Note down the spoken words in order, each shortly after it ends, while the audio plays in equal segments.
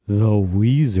The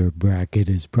Weezer bracket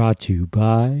is brought to you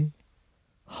by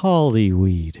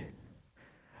Hollyweed.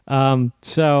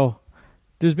 So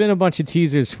there's been a bunch of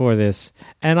teasers for this,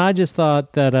 and I just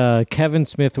thought that Kevin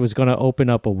Smith was going to open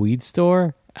up a weed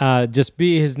store. Just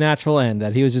be his natural end,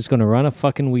 that he was just going to run a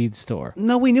fucking weed store.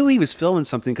 No, we knew he was filming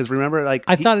something because remember, like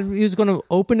I thought he was going to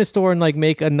open a store and like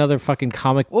make another fucking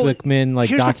comic bookman like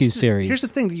docuseries. Here's the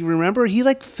thing: do you remember he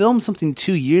like filmed something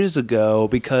 2 years ago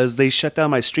because they shut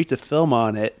down my street to film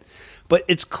on it? But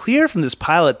it's clear from this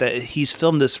pilot that he's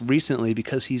filmed this recently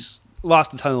because he's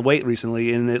lost a ton of weight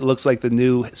recently, and it looks like the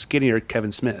new skinnier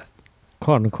Kevin Smith,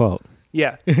 quote unquote.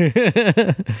 Yeah.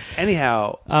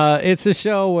 Anyhow, it's a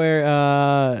show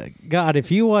where, God,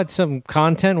 if you want some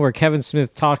content where Kevin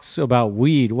Smith talks about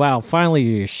weed, wow, finally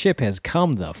your ship has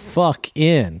come the fuck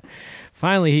in.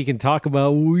 Finally, he can talk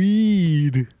about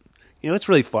weed. You know, it's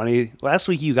really funny. Last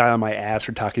week you got on my ass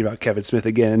for talking about Kevin Smith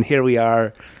again, and here we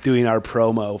are doing our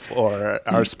promo for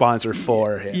our sponsor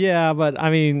for him. Yeah, but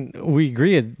I mean, we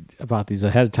agreed about these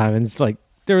ahead of time, and it's like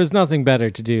there was nothing better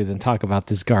to do than talk about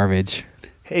this garbage.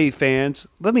 Hey fans,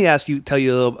 let me tell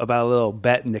you about a little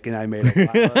bet Nick and I made a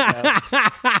while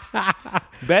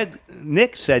ago.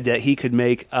 Nick said that he could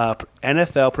make a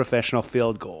NFL professional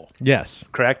field goal. Yes.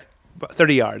 Correct?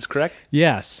 30 yards, correct?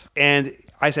 Yes. And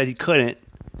I said he couldn't.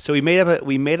 So we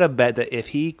made a bet that if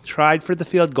he tried for the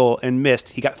field goal and missed,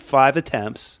 he got 5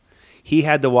 attempts. He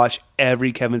had to watch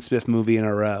every Kevin Smith movie in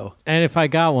a row. And if I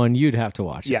got one, you'd have to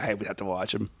watch it. Yeah, I would have to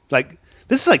watch him.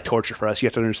 This is like torture for us, you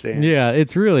have to understand. Yeah,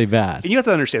 it's really bad. And you have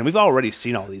to understand, we've already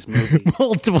seen all these movies.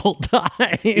 Multiple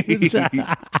times.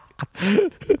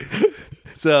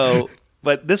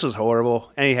 But this was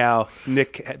horrible. Anyhow,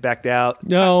 Nick backed out.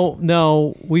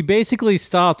 No. We basically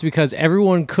stopped because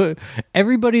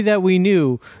everybody that we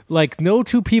knew, like no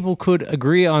two people could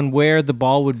agree on where the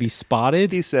ball would be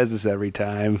spotted. He says this every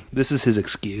time. This is his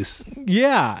excuse.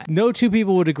 Yeah. No two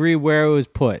people would agree where it was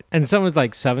put. And some was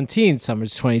like 17, some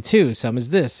was 22, some is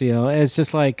this, you know. It's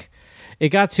just like, it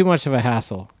got too much of a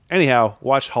hassle. Anyhow,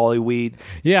 watch Hollyweed.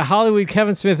 Yeah, Hollyweed.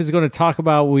 Kevin Smith is going to talk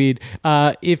about weed.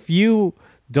 If you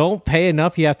don't pay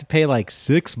enough, you have to pay like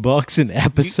 $6 an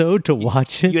episode to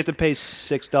watch it. You have to pay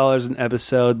 $6 an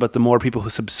episode, but the more people who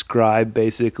subscribe,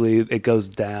 basically, it goes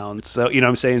down. So you know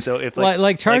what I'm saying? So if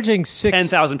like charging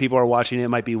 10,000 people are watching it, it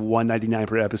might be $1.99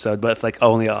 per episode. But if like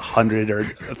only 100 or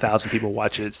 1,000 people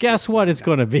watch it, guess what it's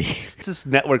going to be? This is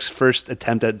network's first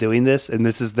attempt at doing this, and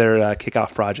this is their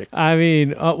kickoff project. I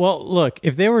mean, well, look,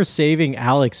 if they were saving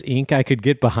Alex Inc., I could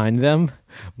get behind them.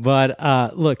 But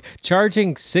look,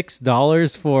 charging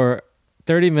 $6 for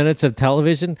 30 minutes of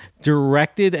television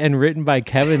directed and written by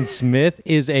Kevin Smith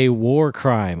is a war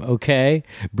crime, okay?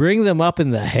 Bring them up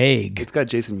in The Hague. It's got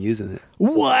Jason Mewes in it.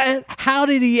 What? How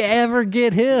did he ever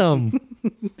get him?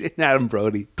 Adam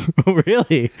Brody.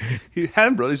 Really?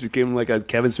 Adam Brody's became like a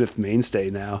Kevin Smith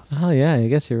mainstay now. Oh, yeah, I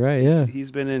guess you're right, yeah.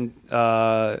 He's been in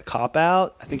Cop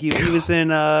Out. I think he was in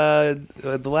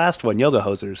the last one, Yoga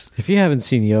Hosers. If you haven't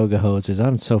seen Yoga Hosers,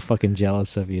 I'm so fucking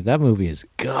jealous of you. That movie is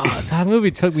God. That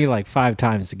movie took me like 5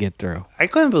 times to get through. I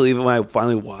couldn't believe it when I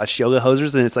finally watched Yoga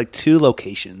Hosers, and it's like 2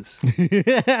 locations.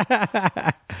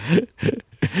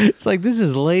 It's like, this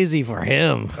is lazy for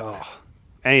him. Oh.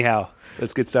 Anyhow,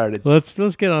 let's get started. Let's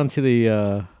get on to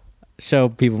the show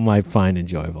people might find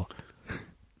enjoyable.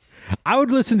 I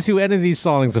would listen to any of these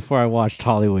songs before I watched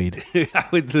Hollyweed. I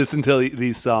would listen to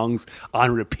these songs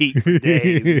on repeat for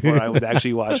days before I would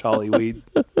actually watch Hollyweed.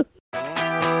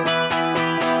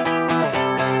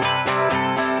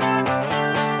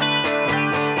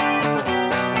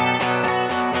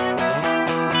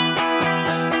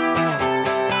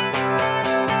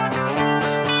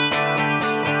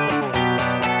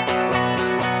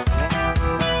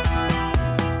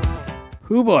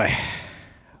 Oh boy.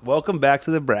 Welcome back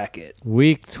to the bracket.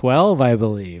 Week 12, I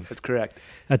believe. That's correct.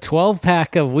 A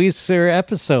 12-pack of Weezer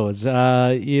episodes.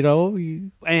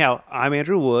 Anyhow, I'm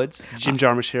Andrew Woods, Jim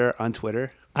Jarmusch here on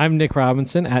Twitter. I'm Nick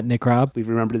Robinson, at Nick Rob. We've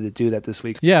remembered to do that this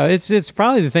week. Yeah, it's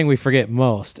probably the thing we forget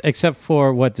most, except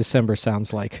for what December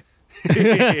sounds like.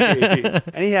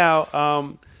 Anyhow, I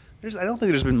don't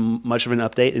think there's been much of an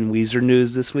update in Weezer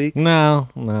news this week. No.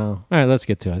 All right, let's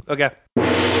get to it. Okay.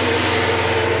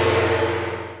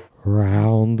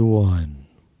 Round 1.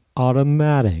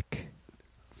 Automatic.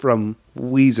 From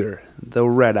Weezer, the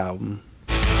Red Album.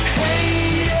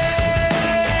 Hey,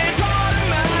 yeah, it's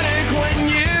automatic when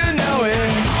you know it.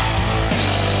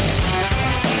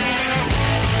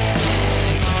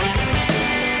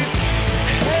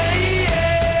 Hey,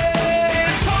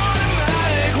 yeah, it's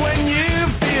automatic when you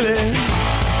feel it.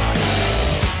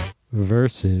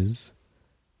 Versus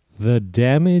The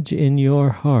Damage in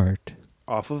Your Heart.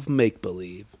 Off of Make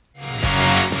Believe.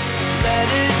 Let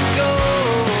it go.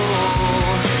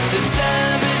 The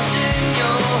damage in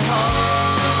your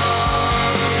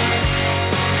heart.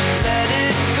 Let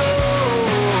it go.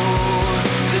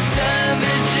 The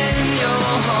damage in your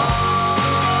heart.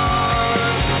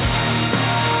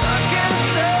 I can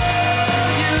tell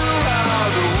you how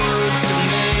the words have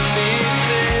made me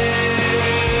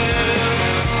feel.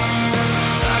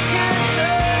 I can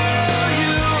tell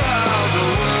you how the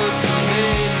words have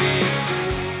made me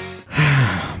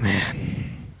feel.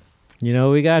 You know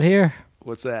what we got here?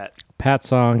 What's that? Pat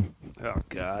song. Oh,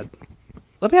 God.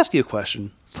 Let me ask you a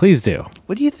question. Please do.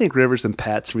 What do you think Rivers and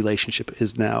Pat's relationship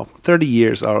is now? 30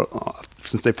 years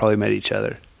since they probably met each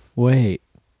other. Wait.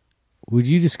 Would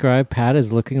you describe Pat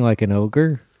as looking like an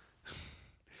ogre?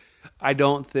 I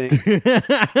don't think...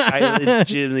 I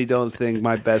legitimately don't think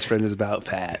my best friend is about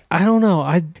Pat. I don't know.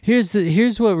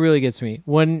 Here's what really gets me.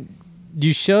 When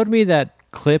you showed me that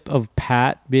clip of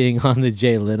Pat being on the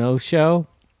Jay Leno show,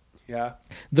 Yeah.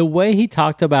 the way he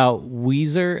talked about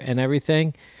Weezer and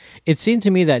everything, it seemed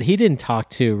to me that he didn't talk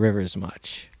to Rivers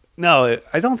much. No,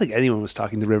 I don't think anyone was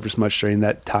talking to Rivers much during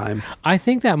that time. I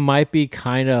think that might be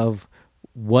kind of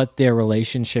what their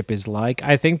relationship is like.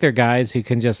 I think they're guys who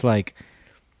can just like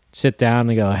sit down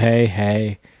and go,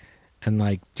 hey, and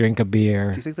like drink a beer.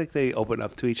 Do you think like they open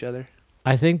up to each other?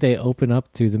 I think they open up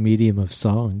through the medium of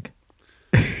song.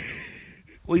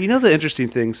 Well, you know the interesting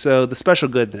thing. So the Special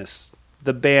Goodness,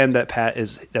 the band that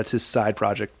that's his side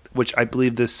project, which I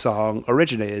believe this song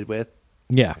originated with.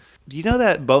 Yeah. Do you know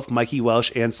that both Mikey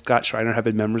Welsh and Scott Schreiner have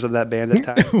been members of that band at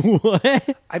times?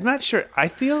 What? I'm not sure. I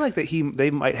feel like that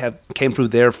they might have came through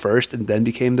there first and then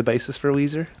became the bassist for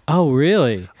Weezer. Oh,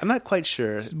 really? I'm not quite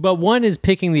sure. But one is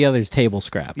picking the other's table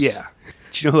scraps. Yeah.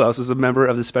 Do you know who else was a member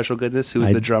of the Special Goodness? Who was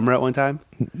the drummer at one time?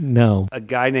 No. A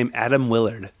guy named Adam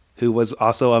Willard, who was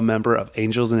also a member of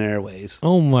Angels and Airwaves.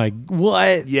 Oh my,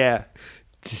 what? Yeah.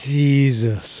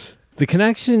 Jesus. The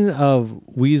connection of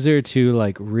Weezer to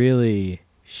like really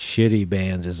shitty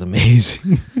bands is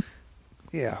amazing.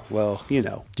 Yeah, well, you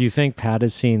know. Do you think Pat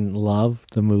has seen Love,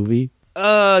 the movie?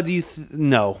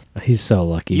 No. He's so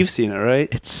lucky. You've seen it, right?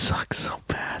 It sucks so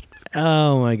bad.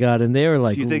 Oh my God. And they were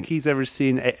like... Do you think he's ever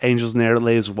seen Angels and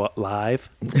Airwaves live?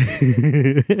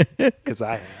 Because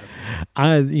I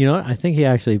have. You know what? I think he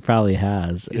actually probably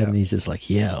has. Yeah. And he's just like,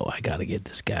 yo, I got to get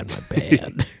this guy in my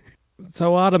band.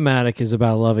 So Automatic is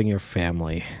about loving your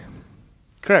family.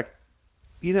 Correct.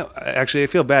 You know, actually, I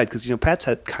feel bad because, you know, Pat's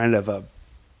had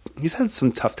he's had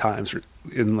some tough times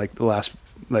in like the last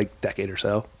like decade or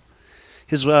so.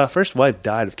 His first wife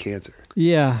died of cancer.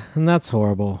 Yeah, and that's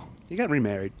horrible. He got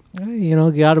remarried. You know,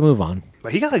 got to move on.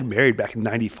 But he got like married back in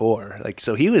 '94. Like,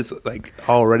 so he was like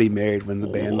already married when the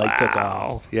band like took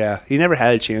off. Yeah, he never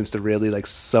had a chance to really like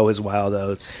sow his wild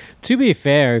oats. To be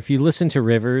fair, if you listen to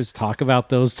Rivers talk about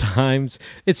those times,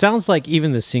 it sounds like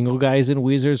even the single guys in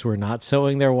Weezer's were not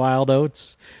sowing their wild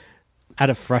oats at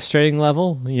a frustrating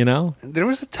level, you know? There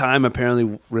was a time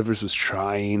apparently Rivers was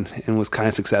trying and was kind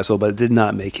of successful, but it did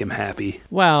not make him happy.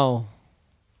 Well,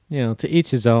 you know, to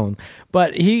each his own.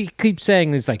 But he keeps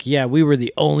saying this like, yeah, we were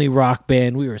the only rock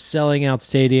band. We were selling out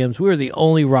stadiums. We were the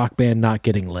only rock band not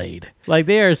getting laid. Like,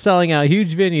 they are selling out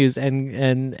huge venues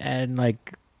and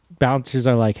like bouncers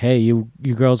are like, hey, you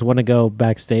girls want to go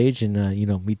backstage and, you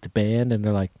know, meet the band? And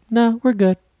they're like, no, we're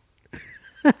good.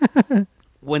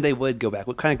 When they would go back,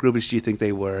 what kind of groupies do you think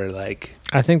they were? Like,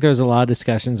 I think there's a lot of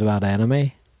discussions about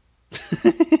anime.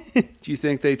 do you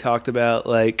think they talked about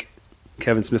like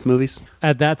Kevin Smith movies?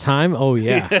 At that time, oh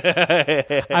yeah.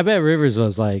 I bet Rivers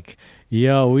was like,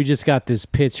 yo, we just got this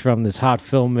pitch from this hot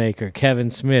filmmaker, Kevin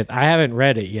Smith. I haven't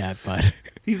read it yet, but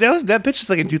that pitch was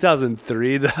like in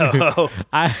 2003 though.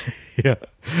 I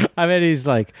bet he's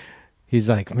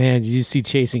like, man, did you see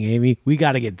Chasing Amy? We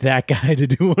got to get that guy to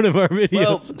do one of our videos.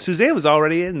 Well, Suzanne was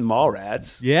already in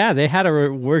Mallrats. Yeah, they had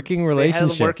a working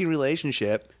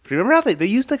relationship. Remember how they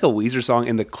used like a Weezer song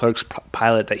in the Clerks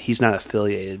pilot that he's not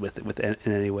affiliated with in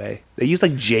any way? They used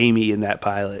like Jamie in that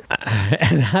pilot.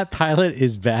 And that pilot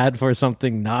is bad for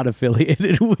something not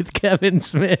affiliated with Kevin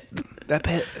Smith.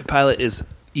 That pilot is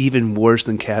even worse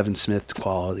than Kevin Smith's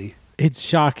quality. It's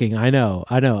shocking. I know.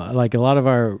 Like, a lot of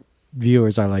our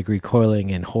viewers are like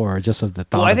recoiling in horror just of the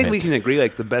thought. Well, I of think it. we can agree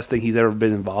like the best thing he's ever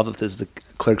been involved with is the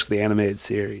Clerks the animated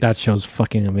series. That show's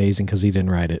fucking amazing because he didn't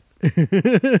write it.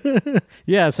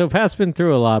 Yeah, so Pat's been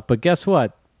through a lot, but guess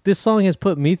what? This song has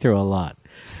put me through a lot.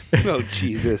 Oh,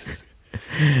 Jesus.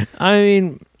 I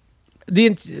mean,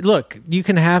 look, you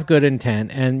can have good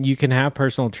intent and you can have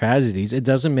personal tragedies. It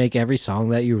doesn't make every song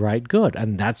that you write good,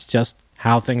 and that's just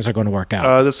how things are going to work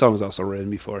out. This song was also written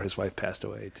before his wife passed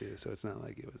away too, so it's not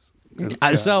like it was.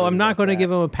 So I'm not going to give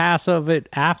him a pass of it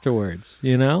afterwards.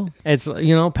 It's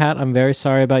Pat, I'm very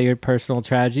sorry about your personal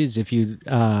tragedies. If you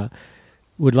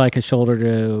would like a shoulder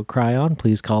to cry on,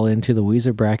 please call into the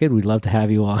Weezer bracket. We'd love to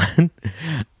have you on.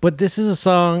 But this is a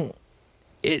song.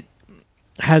 It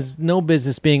has no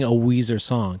business being a Weezer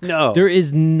song. No. There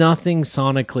is nothing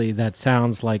sonically that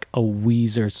sounds like a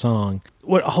Weezer song.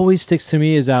 What always sticks to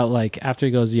me is out like after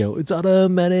he goes, it's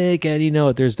automatic, and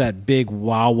there's that big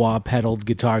wah-wah pedaled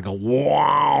guitar go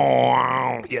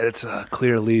wow. Yeah, it's a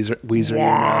clear Weezer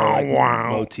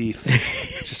motif.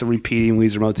 Just a repeating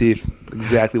Weezer motif.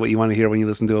 Exactly what you want to hear when you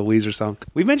listen to a Weezer song.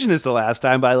 We mentioned this the last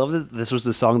time, but I love that this was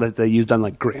the song that they used on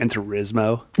like Gran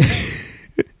Turismo.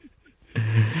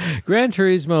 Gran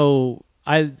Turismo,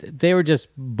 they were just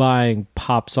buying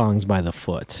pop songs by the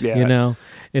foot. Yeah.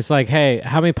 It's like, hey,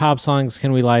 how many pop songs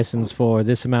can we license for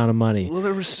this amount of money? Well,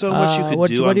 there was so much you could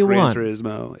do what on do you Gran want?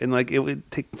 Turismo, and like it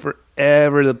would take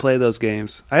forever to play those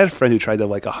games. I had a friend who tried to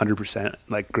like 100%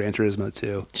 like Gran Turismo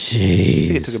too. Jeez, I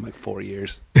think it took him like 4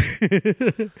 years.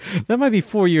 That might be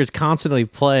 4 years constantly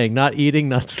playing, not eating,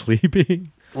 not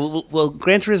sleeping. Well,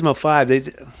 Gran Turismo 5,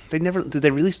 they never did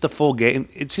they release the full game.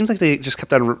 It seems like they just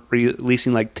kept on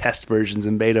releasing like test versions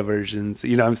and beta versions.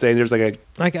 You know what I'm saying? There's like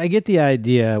I get the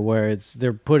idea where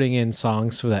they're putting in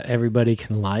songs so that everybody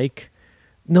can like.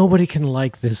 Nobody can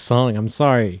like this song. I'm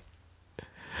sorry.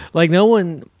 Like no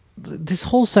one. This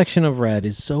whole section of Red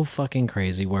is so fucking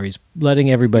crazy where he's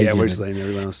letting everybody yeah, do we're it. just letting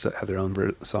everyone else have their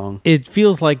own song. It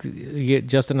feels like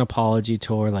just an apology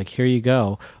tour, like here you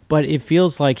go. But it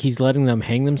feels like he's letting them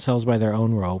hang themselves by their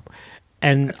own rope.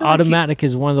 And Automatic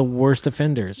is one of the worst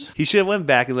offenders. He should have went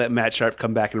back and let Matt Sharp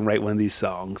come back and write one of these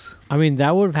songs. I mean,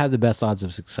 that would have had the best odds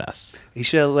of success. He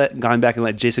should have gone back and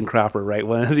let Jason Cropper write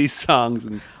one of these songs.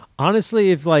 And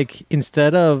honestly, if like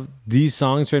instead of these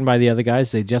songs written by the other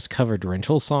guys, they just covered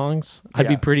rental songs, I'd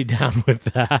be pretty down with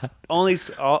that.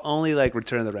 Only like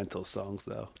Return of the Rental songs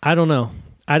though. I don't know.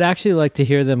 I'd actually like to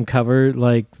hear them cover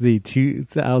like the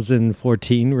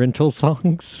 2014 rental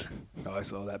songs. Oh, I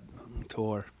saw that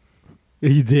tour.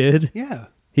 You did? Yeah.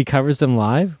 He covers them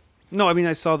live? No, I mean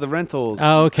I saw the Rentals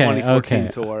 2014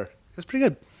 tour. It was pretty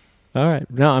good. All right.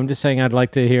 No, I'm just saying I'd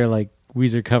like to hear like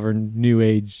Weezer cover new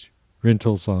age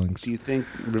rental songs. Do you think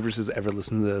Rivers has ever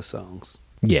listened to those songs?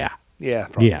 Yeah. Yeah,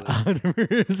 probably. Yeah.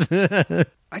 100%.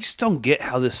 I just don't get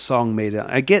how this song made it.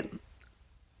 I get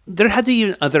there had to be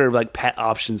even other like pet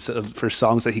options for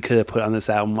songs that he could have put on this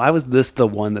album. Why was this the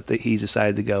one that he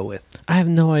decided to go with? I have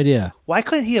no idea. Why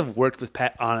couldn't he have worked with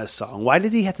Pat on a song? Why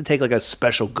did he have to take like a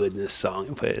Special Goodness song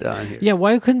and put it on here? Yeah,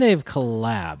 why couldn't they have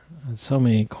collabed? So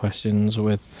many questions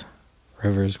with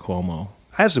Rivers Cuomo.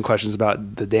 I have some questions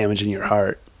about the damage in your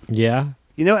heart. Yeah?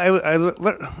 You know,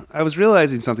 I was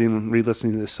realizing something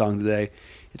re-listening to this song today.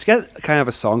 It's got kind of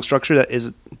a song structure that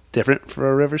is different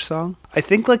for a Rivers song. I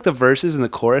think like the verses and the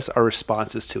chorus are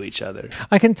responses to each other.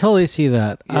 I can totally see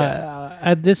that. Yeah.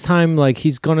 At this time, like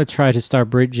he's going to try to start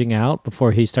bridging out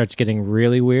before he starts getting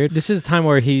really weird. This is a time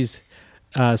where he's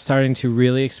starting to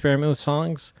really experiment with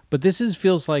songs. But this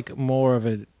feels like more of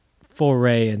a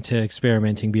foray into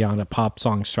experimenting beyond a pop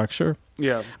song structure.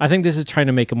 Yeah. I think this is trying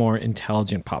to make a more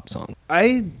intelligent pop song.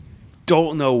 I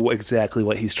don't know exactly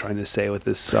what he's trying to say with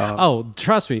this song. Oh,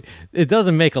 trust me, it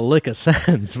doesn't make a lick of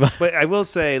sense. But I will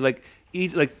say, like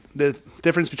the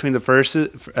difference between the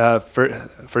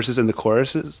verses and the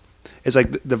choruses is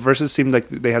like the verses seem like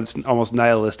they have this almost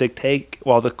nihilistic take,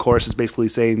 while the chorus is basically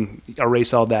saying,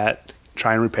 "Erase all that,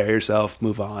 try and repair yourself,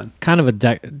 move on." Kind of a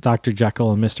Dr.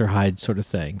 Jekyll and Mr. Hyde sort of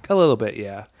thing. A little bit,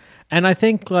 yeah. And I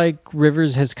think like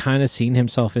Rivers has kind of seen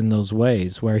himself in those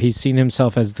ways where he's seen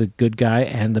himself as the good guy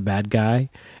and the bad guy.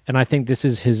 And I think this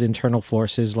is his internal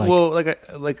forces.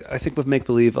 I think with Make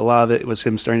Believe, a lot of it was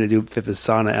him starting to do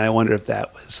Vipasanna, and I wonder if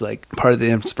that was like part of the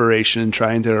inspiration in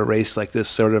trying to erase like this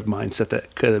sort of mindset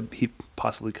that he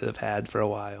possibly could have had for a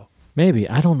while. Maybe.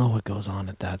 I don't know what goes on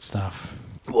at that stuff.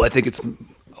 Well, I think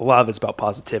a lot of it's about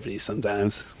positivity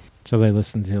sometimes. So they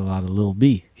listen to a lot of Lil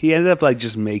B. He ended up like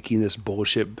just making this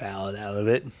bullshit ballad out of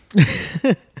it.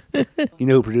 You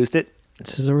know who produced it?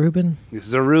 This is a Reuben? This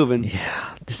is a Reuben.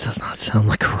 Yeah, this does not sound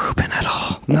like a Reuben at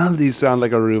all. None of these sound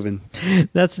like a Reuben.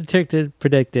 That's the trick to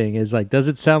predicting is like, does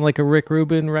it sound like a Rick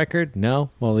Rubin record?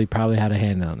 No? Well, he probably had a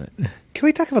hand on it. Can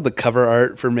we talk about the cover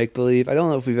art for Make Believe? I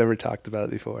don't know if we've ever talked about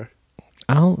it before.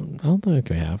 I don't think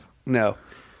we have. No.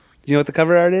 Do you know what the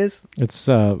cover art is? It's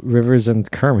Rivers and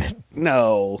Kermit.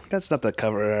 No, that's not the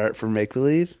cover art for Make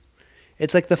Believe.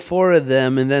 It's like the four of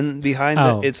them, and then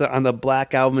behind it's on the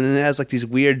Black Album, and it has like these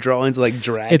weird drawings of like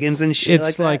dragons and shit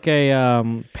like that. It's like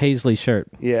a Paisley shirt.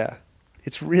 Yeah.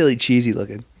 It's really cheesy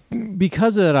looking.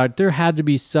 Because of that art, there had to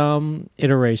be some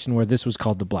iteration where this was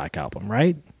called the Black Album,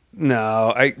 right?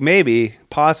 No, maybe,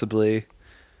 possibly.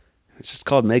 It's just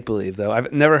called Make Believe, though.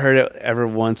 I've never heard it ever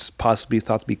once possibly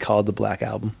thought to be called the Black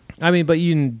Album. I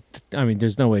mean,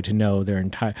 there's no way to know their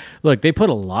entire... Look, they put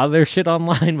a lot of their shit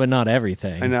online, but not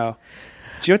everything. I know.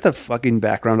 Do you know what the fucking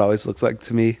background always looks like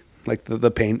to me? Like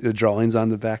the drawings on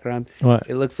the background? What?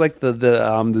 It looks like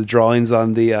the drawings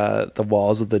on the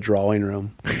walls of the drawing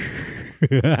room.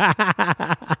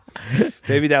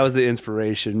 Maybe that was the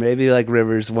inspiration. Maybe like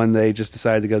Rivers one day just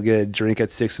decided to go get a drink at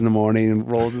 6 a.m.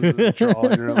 and rolls into the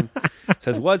drawing room,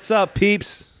 says, "What's up,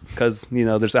 peeps?" Because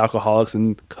there's alcoholics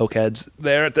and cokeheads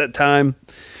there at that time,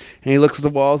 and he looks at the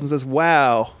walls and says,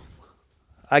 "Wow,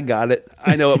 I got it.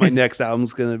 I know what my next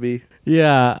album's gonna be."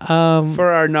 Yeah.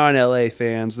 For our non-LA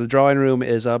fans, the drawing room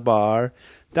is a bar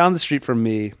down the street from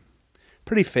me.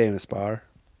 Pretty famous bar.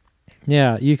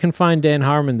 Yeah, you can find Dan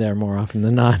Harmon there more often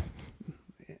than not.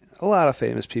 A lot of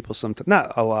famous people sometimes.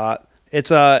 Not a lot.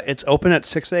 It's open at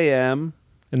 6 a.m.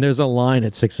 And there's a line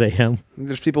at 6 a.m.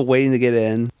 There's people waiting to get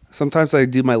in. Sometimes I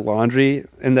do my laundry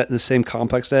in the same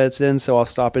complex that it's in, so I'll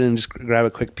stop in and just grab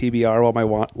a quick PBR while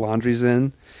my laundry's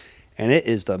in. And it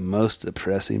is the most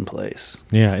depressing place.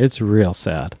 Yeah, it's real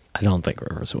sad. I don't think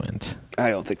Rivers went. I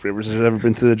don't think Rivers has ever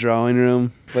been to the drawing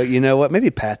room. But you know what?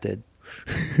 Maybe Pat did.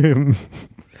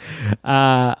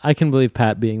 I can believe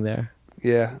Pat being there.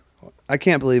 Yeah. I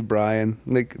can't believe Brian.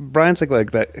 Like Brian's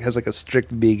like that has like a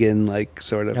strict vegan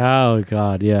sort of. Oh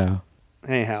God, yeah.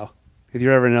 Anyhow, if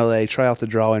you're ever in LA, try out the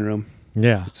drawing room.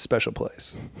 Yeah. It's a special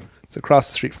place. It's across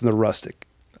the street from the Rustic.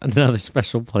 Another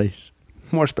special place.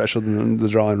 More special than the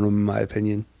drawing room, in my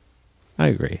opinion. I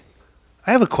agree.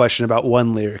 I have a question about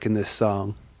one lyric in this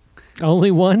song.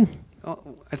 Only one?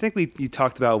 I think you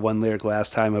talked about one lyric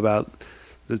last time about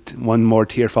one more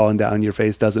tear falling down your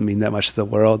face doesn't mean that much to the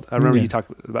world. I remember you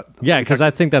talked about... Yeah, because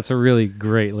I think that's a really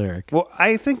great lyric. Well,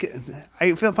 I think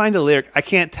I find a lyric, I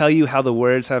can't tell you how the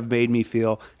words have made me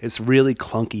feel. It's really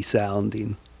clunky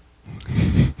sounding.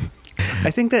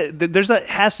 I think that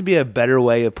has to be a better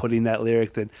way of putting that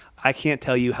lyric than I can't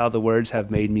tell you how the words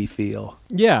have made me feel.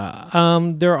 Yeah,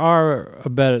 there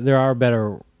are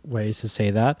better ways to say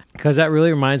that, because that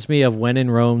really reminds me of When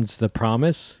in Rome's The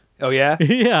Promise. Oh yeah?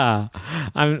 Yeah.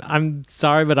 I'm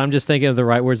sorry, but I'm just thinking of the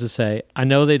right words to say. I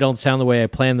know they don't sound the way I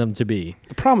planned them to be.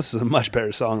 The Promise is a much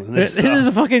better song than this It song. is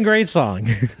a fucking great song.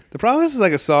 The Promise is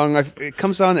like a song, it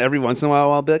comes on every once in a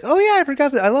while. I'll be like, oh yeah, I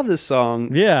forgot that. I love this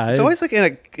song. Yeah. It's always like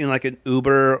in like an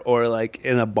Uber or like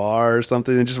in a bar or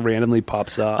something. It just randomly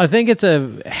pops up. I think it's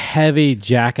a heavy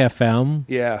Jack FM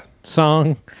Yeah.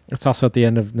 song. It's also at the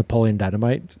end of Napoleon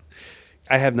Dynamite.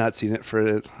 I have not seen it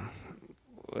for...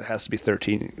 It has to be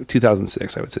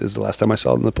 2006, I would say, is the last time I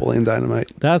saw Napoleon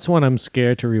Dynamite. That's one I'm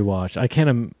scared to rewatch. I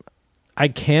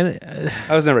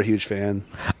was never a huge fan.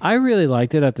 I really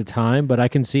liked it at the time, but I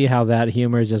can see how that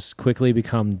humor has just quickly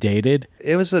become dated.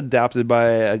 It was adapted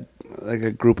by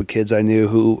a group of kids I knew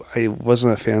who I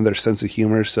wasn't a fan of their sense of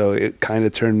humor, so it kind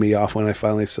of turned me off when I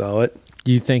finally saw it.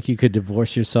 Do you think you could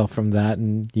divorce yourself from that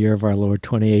in year of our Lord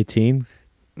 2018?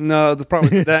 No, the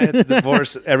problem is that I had to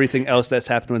divorce everything else that's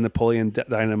happened with Napoleon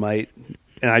Dynamite,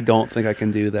 and I don't think I can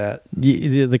do that.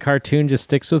 The cartoon just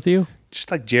sticks with you?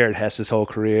 Just like Jared Hess's whole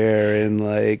career and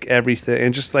like everything,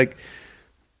 and just like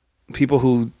people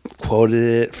who quoted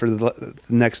it for the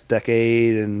next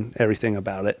decade and everything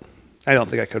about it. I don't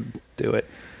think I could do it.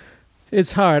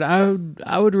 It's hard.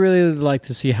 I would really like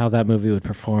to see how that movie would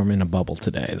perform in a bubble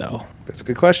today, though. That's a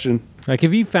good question. Like,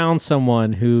 if you found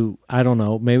someone who, I don't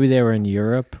know, maybe they were in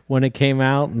Europe when it came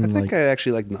out. And I think I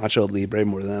actually like Nacho Libre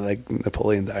more than I like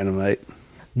Napoleon Dynamite.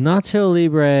 Nacho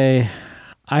Libre,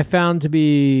 I found to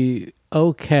be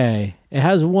okay. It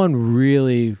has one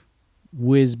really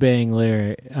whiz-bang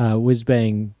line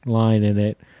in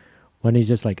it when he's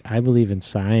just like, I believe in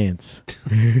science.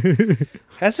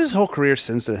 Has his whole career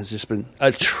since then has just been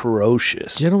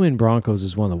atrocious. Gentleman Broncos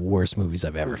is one of the worst movies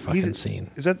I've ever fucking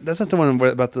seen. That's not the one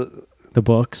about the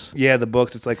books? Yeah, the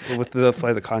books. It's like with the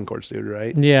Flight of the Conchords dude,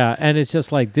 right? Yeah, and it's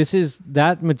just like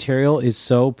that material is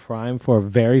so prime for a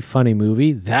very funny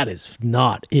movie. That is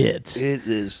not it. It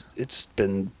is. It's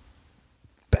been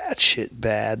batshit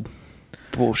bad,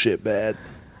 bullshit bad,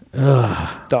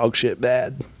 dog shit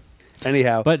bad.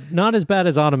 Anyhow, but not as bad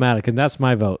as Automatic, and that's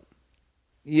my vote.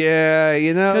 Yeah,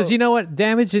 because you know what,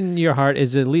 Damage in Your Heart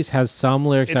is at least has some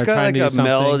lyrics that are trying to do something.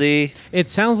 Melody. It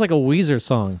sounds like a Weezer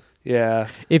song. Yeah.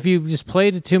 If you just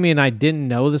played it to me and I didn't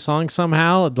know the song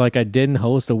somehow, like I didn't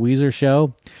host a Weezer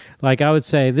show, like I would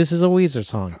say, this is a Weezer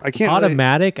song. I can't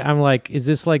Automatic, I'm like, is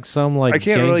this like some like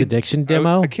Jane's really, Addiction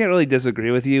demo? I can't really disagree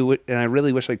with you, and I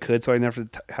really wish I could, so I never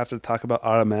have to talk about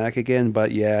Automatic again,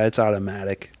 but yeah, it's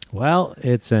Automatic. Well,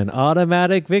 it's an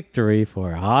automatic victory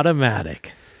for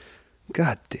Automatic.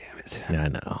 God damn it. Yeah, I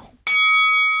know.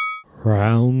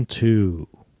 Round 2.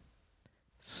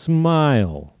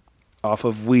 Smile. Off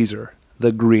of Weezer,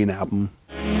 the Green Album.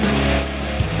 'Cause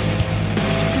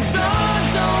I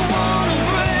don't wanna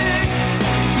break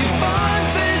your fine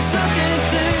face stuck in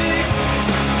deep.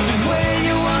 The way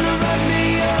you wanna wrap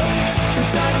me up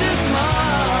inside your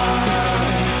smile.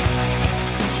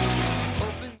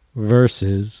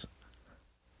 Versus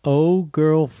Oh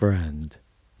Girlfriend.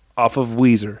 Off of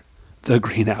Weezer, the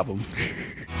Green Album.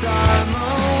 Time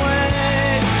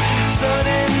away,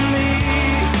 suddenly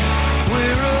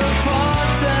we're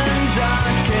apart and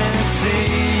I can see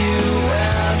you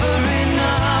every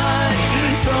night.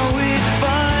 Though we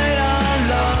fight, I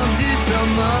love you so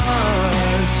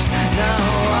much. Now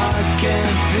I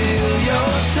can feel your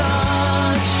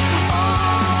touch.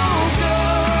 Oh,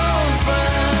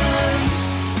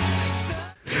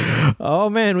 girlfriend. Oh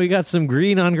man, we got some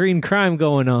green on green crime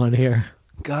going on here.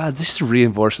 God, this just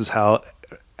reinforces how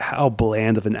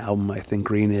bland of an album I think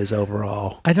Green is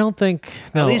overall. I don't think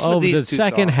no. At least with these the two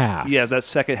second songs. half. Yeah, that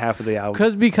second half of the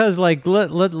album. Because like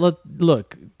let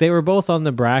look, they were both on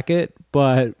the bracket,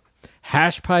 but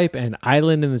Hash Pipe and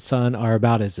Island in the Sun are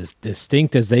about as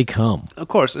distinct as they come. Of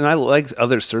course, and I like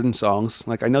other certain songs.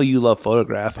 Like I know you love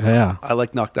Photograph. Yeah. I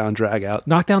like Knockdown Drag Out.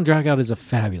 Knockdown Dragout is a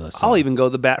fabulous song. I'll even go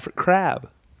the bat for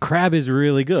Crab. Crab is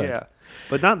really good. Yeah.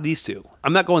 But not these two.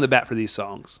 I'm not going to bat for these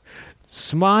songs.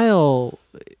 Smile.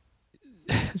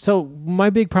 So my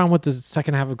big problem with the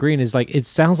second half of Green is like it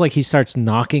sounds like he starts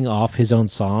knocking off his own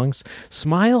songs.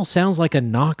 Smile sounds like a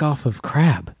knockoff of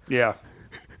Crab. Yeah.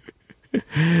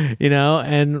 You know,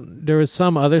 and there was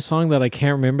some other song that I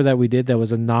can't remember that we did that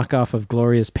was a knockoff of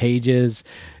Glorious Pages.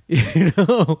 You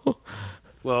know.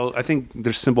 Well, I think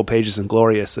there's Simple Pages and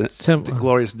Glorious.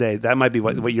 Glorious Day. That might be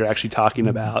what you're actually talking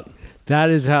about.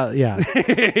 That is how, yeah.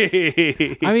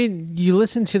 I mean, you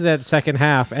listen to that second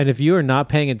half, and if you are not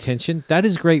paying attention, that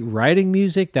is great writing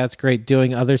music. That's great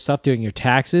doing other stuff, doing your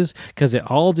taxes, because it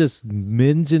all just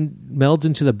melds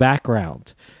into the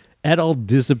background. It all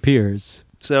disappears.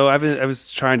 So I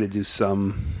was trying to do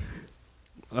some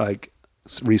like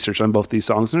research on both these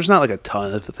songs, and there's not like a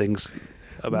ton of things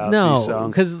about these songs. No,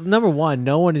 because number one,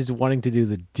 no one is wanting to do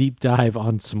the deep dive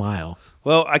on Smile.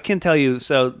 Well, I can tell you,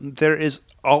 so there is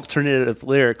alternative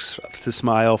lyrics to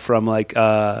Smile from like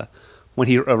when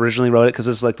he originally wrote it, because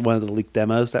this is like one of the leaked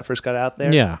demos that first got out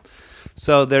there. Yeah.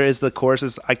 So there is the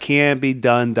choruses, I can't be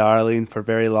done, darling, for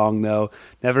very long, no.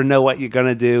 Never know what you're going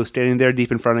to do. Standing there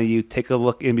deep in front of you. Take a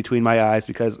look in between my eyes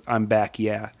because I'm back,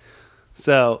 yeah.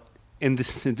 So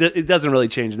it doesn't really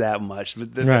change that much.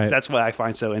 But Right. That's what I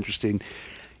find so interesting.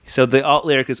 So the alt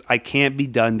lyric is, I can't be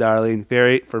done, darling,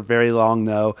 for very long,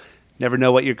 no. Never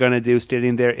know what you're going to do.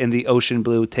 Standing there in the ocean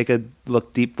blue. Take a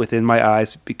look deep within my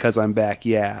eyes because I'm back,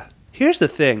 yeah. Here's the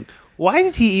thing. Why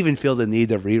did he even feel the need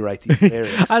to rewrite these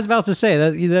lyrics? I was about to say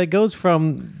that goes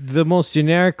from the most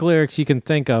generic lyrics you can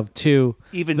think of to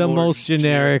Even the more most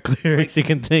generic lyrics you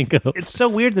can think of. It's so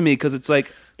weird to me because it's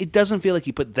like it doesn't feel like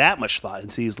he put that much thought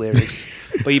into these lyrics,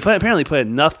 but he apparently put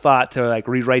enough thought to like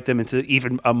rewrite them into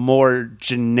even a more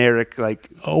generic like.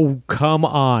 Oh, come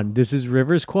on. This is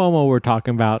Rivers Cuomo we're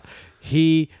talking about.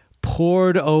 He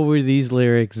poured over these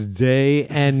lyrics day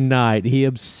and night. He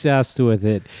obsessed with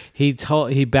it. He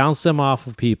bounced them off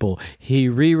of people. He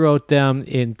rewrote them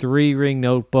in 3-ring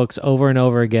notebooks over and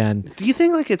over again. Do you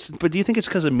think it's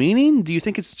because of meaning? Do you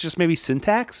think it's just maybe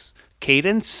syntax,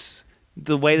 cadence,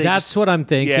 the way That's what I'm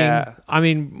thinking. Yeah. I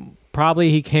mean,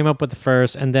 probably he came up with the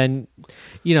first, and then,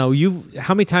 you know,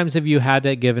 how many times have you had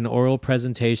to give an oral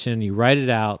presentation, you write it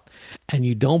out, and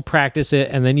you don't practice it,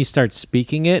 and then you start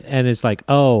speaking it, and it's like,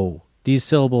 oh, these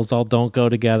syllables all don't go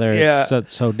together. Yeah.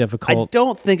 It's so difficult. I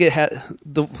don't think it had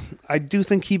I do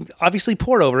think he obviously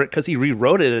poured over it because he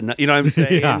rewrote it. You know what I'm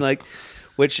saying? Yeah. Like,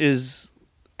 which is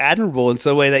admirable in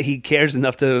some way that he cares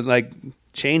enough to like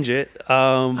change it.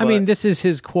 I mean, this is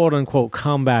his quote unquote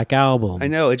comeback album. I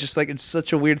know it's just like it's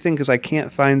such a weird thing because I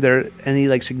can't find there any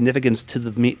like significance to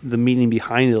the meaning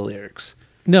behind the lyrics.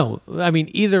 No, I mean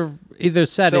either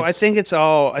said. So I think it's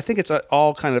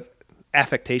all kind of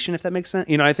affectation, if that makes sense.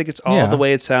 You know, I think it's all the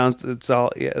way it sounds. It's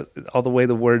all the way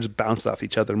the words bounce off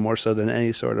each other more so than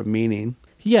any sort of meaning.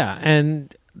 Yeah,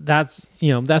 and that's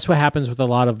what happens with a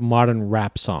lot of modern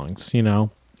rap songs. You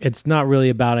know, it's not really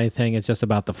about anything. It's just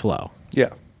about the flow.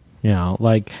 Yeah. You know,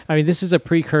 like, I mean, this is a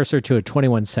precursor to a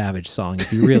 21 Savage song,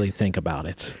 if you really think about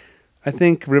it. I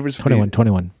think Rivers would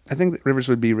 21. I think that Rivers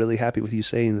would be really happy with you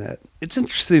saying that. It's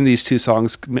interesting these two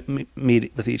songs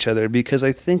meet with each other because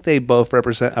I think they both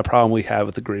represent a problem we have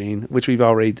with the green, which we've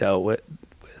already dealt with.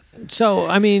 So,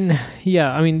 I mean,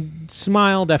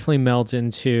 Smile definitely melds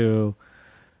into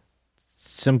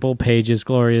Simple Pages,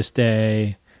 Glorious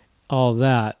Day, all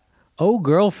that. Oh,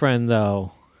 Girlfriend,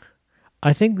 though,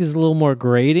 I think is a little more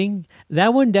grating.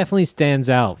 That one definitely stands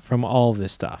out from all of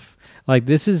this stuff. Like,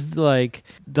 this is like,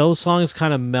 those songs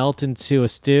kind of melt into a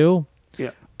stew.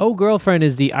 Yeah. Oh, Girlfriend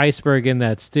is the iceberg in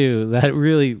that stew that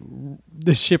really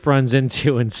the ship runs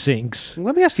into and sinks.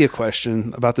 Let me ask you a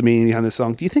question about the meaning behind this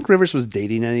song. Do you think Rivers was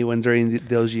dating anyone during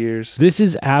those years? This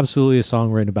is absolutely a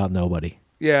song written about nobody.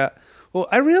 Yeah. Well,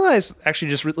 I realized, actually,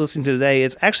 just listening to today,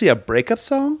 it's actually a breakup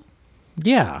song.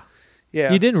 Yeah.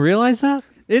 Yeah. You didn't realize that?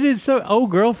 It is so, oh,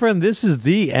 Girlfriend, this is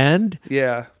the end?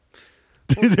 Yeah.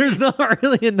 Dude, there's not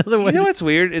really another way. You know what's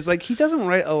weird is like he doesn't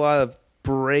write a lot of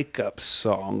breakup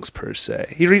songs per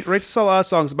se. He writes a lot of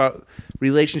songs about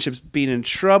relationships being in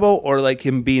trouble or like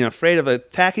him being afraid of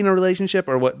attacking a relationship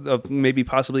or of maybe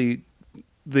possibly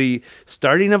the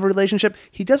starting of a relationship.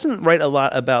 He doesn't write a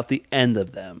lot about the end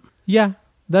of them. Yeah,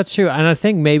 that's true. And I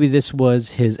think maybe this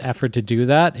was his effort to do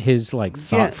that, his like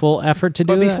thoughtful effort to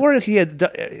do that. But before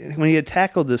when he had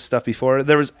tackled this stuff before,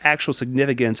 there was actual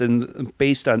significance and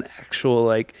based on actual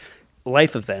like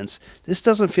life events. This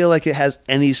doesn't feel like it has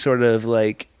any sort of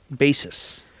like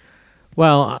basis.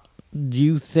 Well, do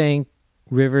you think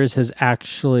Rivers has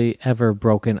actually ever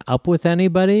broken up with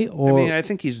anybody? Or I mean, I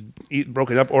think he's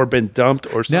broken up or been dumped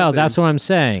or something. No, that's what I'm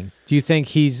saying. Do you think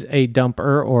he's a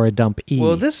dumper or a dumpee?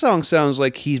 Well, this song sounds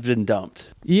like he's been dumped.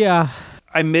 Yeah.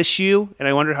 I miss you, and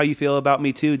I wonder how you feel about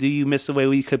me too. Do you miss the way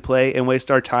we could play and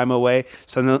waste our time away?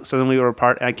 Suddenly we were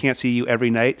apart, and I can't see you every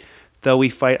night. Though we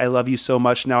fight, I love you so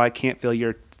much. Now I can't feel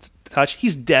your touch.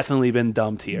 He's definitely been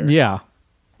dumped here. Yeah.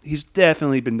 He's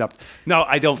definitely been dumped. No,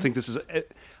 I don't think this is...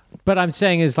 But I'm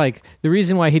saying is like the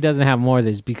reason why he doesn't have more of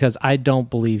this is because I don't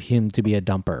believe him to be a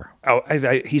dumper. Oh,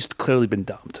 he's clearly been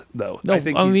dumped, though. No,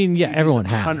 everyone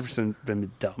has. 100%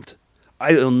 been dumped.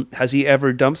 Has he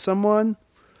ever dumped someone?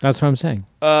 That's what I'm saying.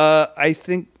 I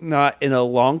think not in a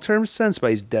long-term sense,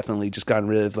 but he's definitely just gotten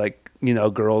rid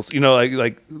of girls,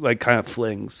 like kind of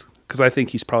flings. Because I think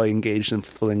he's probably engaged in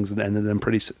flings and ended them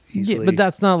pretty easily. Yeah, but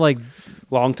that's not like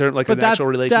long-term, like an actual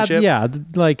relationship.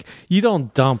 Like you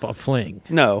don't dump a fling.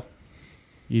 No,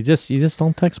 you just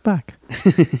don't text back.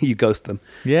 You ghost them.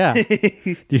 Yeah,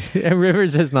 and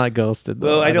Rivers has not ghosted.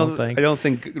 Though, well, I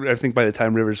think by the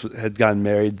time Rivers had gotten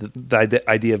married, the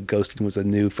idea of ghosting was a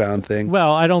newfound thing.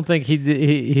 Well, I don't think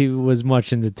he was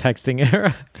much in the texting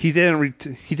era. He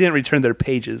didn't return their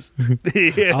pages.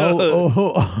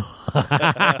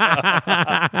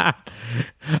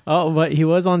 Oh, but he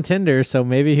was on Tinder, so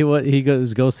maybe he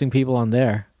goes ghosting people on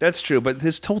there. That's true, but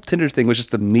his whole Tinder thing was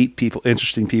just to meet people,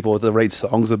 interesting people with the right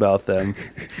songs about them.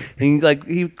 And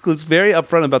he was very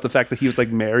upfront about the fact that he was like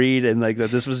married and like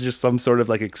that this was just some sort of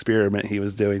like experiment he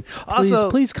was doing.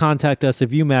 Please contact us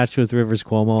if you matched with Rivers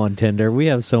Cuomo on Tinder. We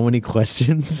have so many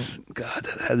questions. God,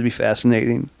 that had to be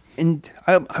fascinating. And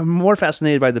I'm more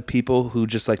fascinated by the people who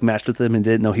just like matched with him and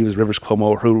didn't know he was Rivers Cuomo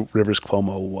or who Rivers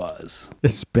Cuomo was.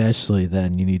 Especially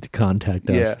then, you need to contact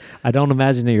us. Yeah. I don't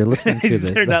imagine that you're listening to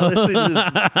this. They're not listening to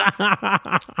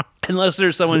this. Unless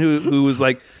there's someone who was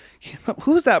like,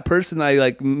 who's that person I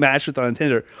like matched with on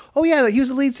Tinder? Oh yeah, he was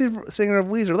the lead singer of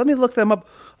Weezer. Let me look them up.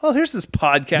 Oh, here's this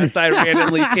podcast I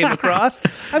randomly came across.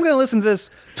 I'm going to listen to this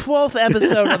 12th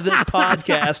episode of this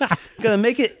podcast. Going to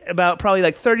make it about probably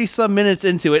like 30 some minutes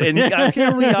into it, and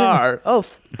here we are. Oh,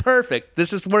 perfect. This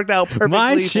just worked out perfectly.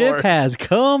 My ship has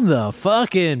come the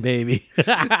fucking baby.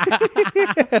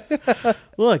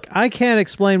 Look, I can't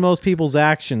explain most people's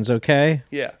actions. Okay.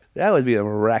 Yeah, that would be a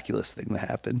miraculous thing to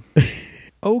happen.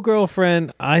 Oh,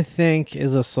 Girlfriend, I think,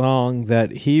 is a song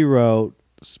that he wrote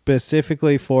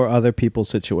specifically for other people's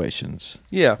situations.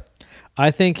 Yeah.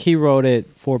 I think he wrote it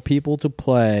for people to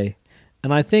play,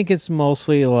 and I think it's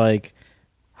mostly like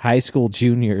high school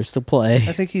juniors to play.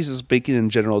 I think he's just speaking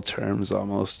in general terms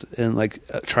almost, and like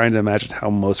trying to imagine how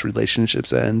most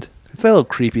relationships end. It's a little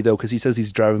creepy though, because he says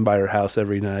he's driving by her house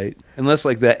every night. Unless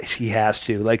like that, he has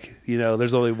to. Like,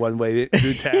 there's only one way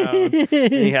through town, and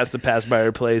he has to pass by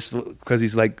her place because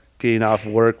he's like getting off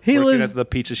work, working at the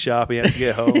pizza shop. He has to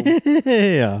get home.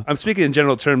 Yeah. I'm speaking in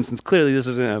general terms since clearly this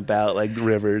isn't about like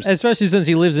Rivers. Especially since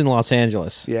he lives in Los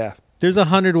Angeles. Yeah. There's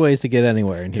 100 ways to get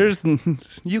anywhere in here.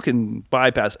 You can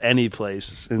bypass any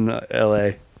place in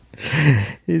L.A.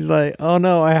 He's like, oh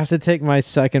no, I have to take my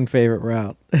second favorite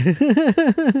route.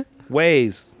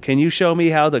 Waze, can you show me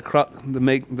how to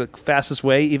make the fastest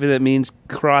way, even if it means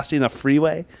crossing a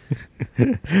freeway?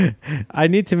 I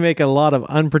need to make a lot of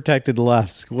unprotected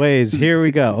lefts. Waze, here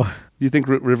we go. You think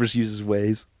Rivers uses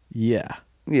Waze? Yeah.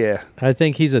 Yeah. I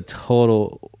think he's a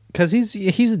total... Because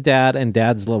he's a dad, and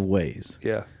dads love Waze.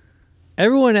 Yeah.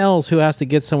 Everyone else who has to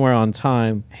get somewhere on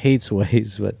time hates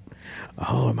Waze, but...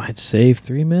 Oh, it might save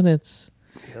 3 minutes.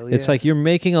 Hell yeah. It's like you're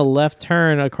making a left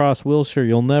turn across Wilshire.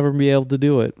 You'll never be able to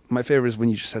do it. My favorite is when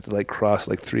you just have to like cross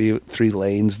like three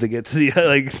lanes to get to the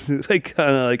like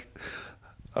kind of like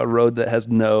a road that has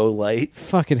no light.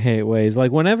 Fucking hate Waze.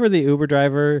 Like whenever the Uber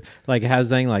driver like has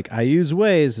thing like I use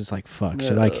Waze, it's like fuck.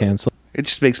 Should I cancel? It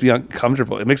just makes me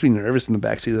uncomfortable. It makes me nervous in the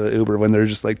backseat of the Uber when they're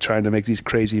just like trying to make these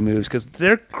crazy moves because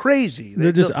they're crazy.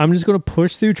 I'm just going to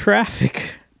push through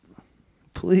traffic.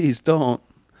 Please don't.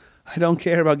 I don't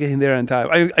care about getting there on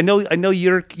time. I know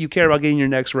you care about getting your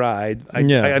next ride. I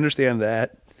understand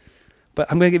that.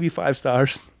 But I'm going to give you 5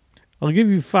 stars. I'll give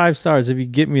you 5 stars if you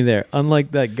get me there.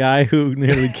 Unlike that guy who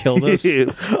nearly killed us.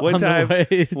 One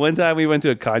time we went to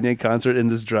a Kanye concert and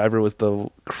this driver was the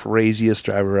craziest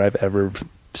driver I've ever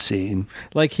seen.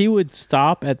 Like he would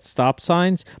stop at stop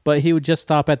signs, but he would just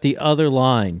stop at the other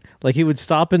line. Like he would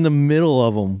stop in the middle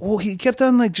of them. Well, he kept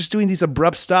on like just doing these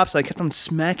abrupt stops. I kept on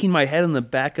smacking my head on the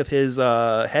back of his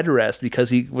headrest because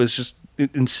he was just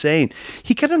insane.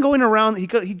 He kept on going around.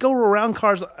 He'd go around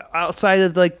cars outside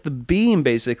of like the beam,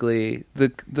 basically.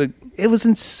 It was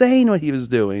insane what he was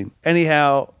doing.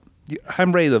 Anyhow,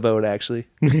 I'm ready to vote, actually.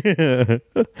 Yeah,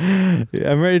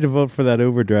 I'm ready to vote for that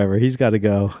Uber driver. He's got to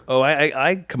go. Oh,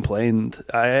 I complained.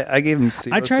 I gave him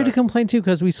 0 I tried to complain too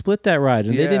because we split that ride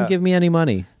and they didn't give me any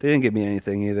money. They didn't give me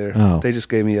anything either. Oh. They just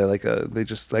gave me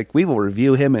we will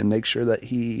review him and make sure that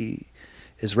he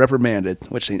is reprimanded,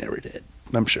 which they never did,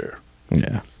 I'm sure.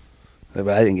 Yeah. But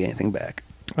I didn't get anything back.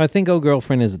 I think Oh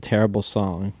Girlfriend is a terrible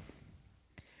song.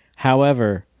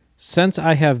 However, since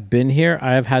I have been here,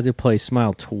 I have had to play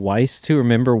Smile twice to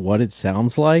remember what it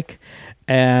sounds like.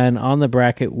 And on the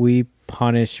bracket, we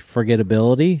punish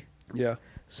forgettability. Yeah.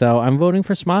 So I'm voting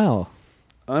for Smile.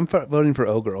 I'm voting for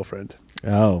Oh Girlfriend.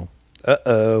 Oh.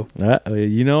 Uh-oh.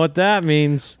 You know what that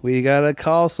means. We got to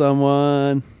call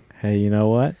someone. Hey, you know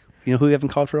what? You know who we haven't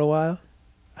called for a while?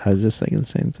 I was just thinking the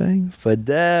same thing.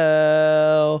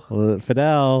 Fidel. Well,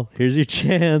 Fidel, here's your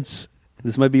chance.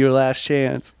 This might be your last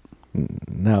chance.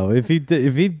 No, if he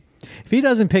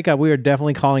doesn't pick up, we are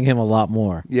definitely calling him a lot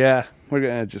more. Yeah,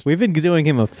 we've been doing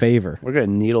him a favor. We're gonna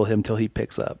needle him till he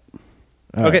picks up.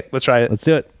 All okay, right. Let's try it. Let's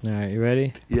do it. All right, you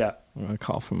ready? Yeah. I'm gonna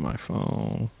call from my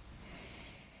phone.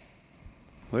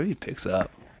 What if he picks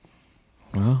up?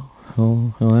 Well,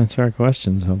 he'll answer our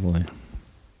questions hopefully.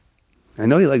 I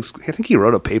know I think he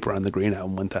wrote a paper on the Green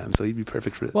Album one time, so he'd be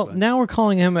perfect for this. Well, one. now we're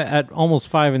calling him at almost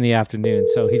 5 in the afternoon,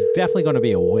 so he's definitely going to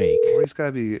be awake. Or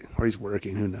he's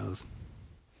working. Who knows?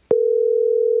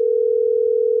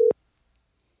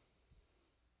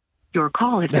 Your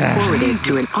call has been forwarded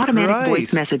to an automatic Christ.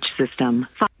 voice message system.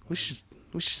 We should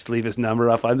just leave his number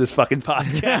up on this fucking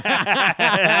podcast.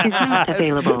 Is not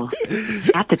available.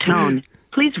 At the tone,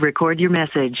 please record your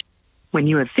message. When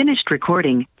you have finished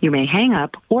recording, you may hang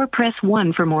up or press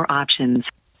 1 for more options.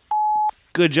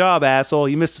 Good job, asshole.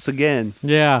 You missed us again.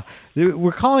 Yeah,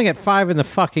 we're calling at 5 in the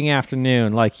fucking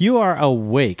afternoon. Like, you are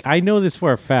awake. I know this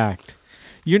for a fact.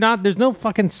 You're not. There's no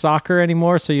fucking soccer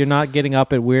anymore, so you're not getting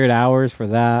up at weird hours for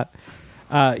that.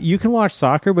 You can watch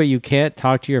soccer, but you can't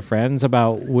talk to your friends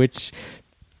about which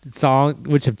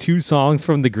of 2 songs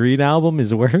from the Green Album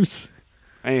is worse.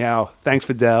 Anyhow, thanks,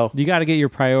 Fidel. You got to get your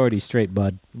priorities straight,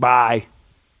 bud. Bye.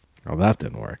 Oh, that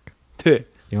didn't work. You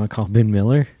want to call Ben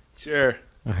Miller? Sure.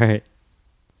 All right.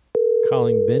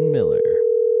 Calling Ben Miller.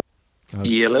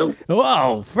 Okay. Hello.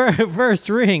 Whoa, first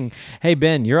ring. Hey,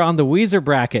 Ben, you're on the Weezer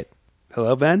bracket.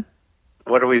 Hello, Ben?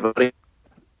 What are we voting?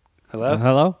 Hello?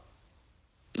 Hello?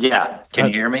 Yeah. Can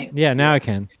you hear me? Yeah, now I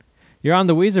can. You're on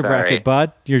the Weezer bracket,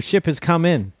 bud. Your ship has come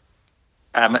in.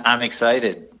 I'm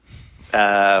excited.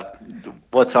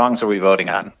 What songs are we voting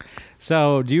on?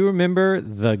 So, do you remember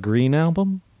the Green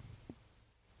Album?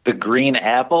 The Green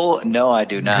Apple? No, I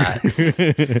do not.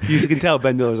 You can tell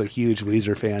Ben Miller's a huge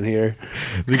Weezer fan here.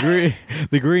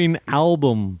 The Green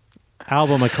Album,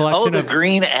 a collection of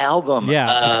Green Album.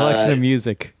 Yeah, a collection of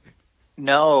music.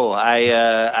 No,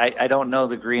 I don't know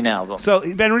the Green Album. So,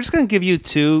 Ben, we're just going to give you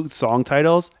 2 song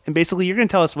titles, and basically you're going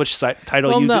to tell us which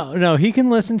title you No, he can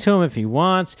listen to them if he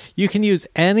wants. You can use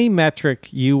any metric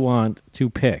you want to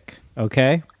pick,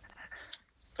 okay?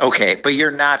 Okay, but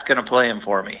you're not going to play them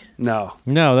for me. No.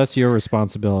 No, that's your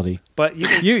responsibility. But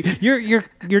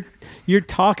You're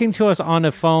talking to us on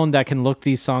a phone that can look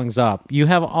these songs up. You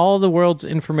have all the world's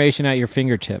information at your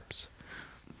fingertips.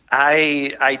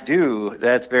 I do.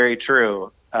 That's very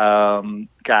true.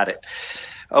 Got it.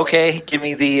 Okay, give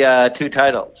me the 2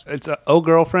 titles. it's Oh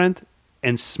Girlfriend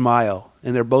and Smile.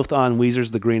 And they're both on Weezer's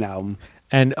The Green album.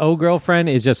 And Oh Girlfriend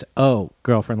is just Oh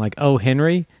Girlfriend, like Oh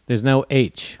Henry. There's no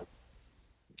H.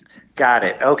 Got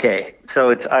it. Okay, so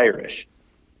it's Irish.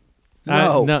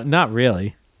 No. No, not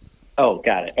really. Oh,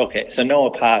 got it. Okay, so no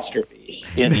apostrophe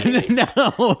in the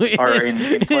No. or in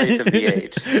place of the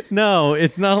H. No,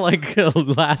 it's not like a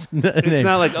last name. It's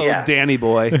not like, oh, Yeah. Danny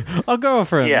Boy. Oh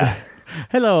Girlfriend. Yeah.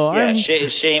 Hello, Yeah, I'm...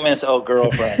 Seamus, oh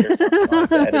girlfriend, or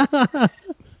something like that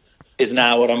is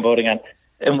not what I'm voting on.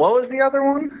 And what was the other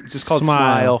one? It's just called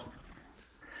Smile.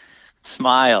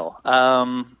 Smile.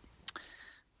 Smile.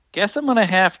 Guess I'm gonna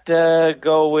have to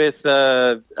go with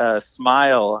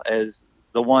Smile as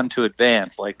the one to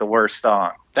advance, like the worst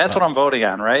song. That's what I'm voting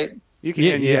on, right? You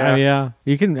can, yeah. Yeah.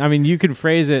 You can. I mean, you can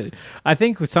phrase it. I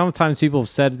think sometimes people have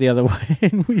said it the other way,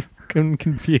 and we've been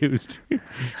confused.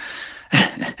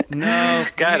 No.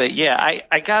 Got it. Yeah,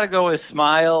 I gotta go with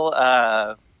Smile.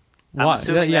 I'm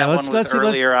assuming that one was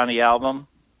earlier on the album.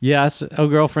 Yes. Oh,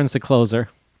 Girlfriend's the closer.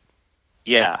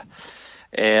 Yeah.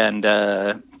 And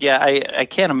I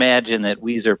can't imagine that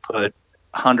Weezer put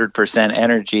 100%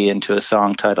 energy into a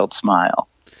song titled Smile.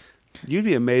 You'd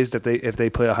be amazed if they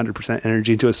put 100%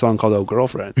 energy into a song called Oh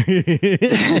Girlfriend.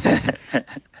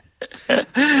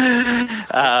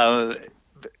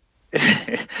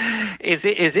 Is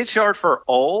it short for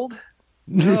old?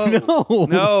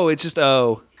 No, it's just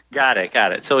O. Got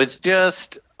it. So it's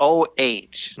just OH. No,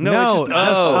 it's just just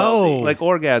O. O. Like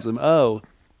orgasm. O.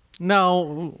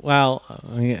 No. Well,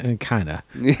 kind of.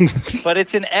 But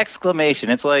it's an exclamation.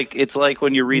 It's like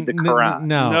when you read the Quran.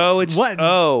 No. No, it's what?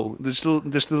 O. Just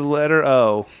the letter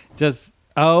O. Just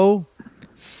O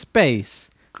space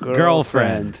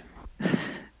girlfriend.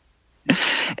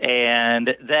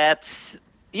 And that's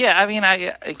I mean,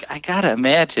 I gotta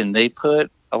imagine they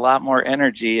put a lot more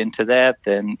energy into that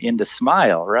than into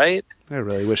Smile, right? I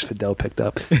really wish Fidel picked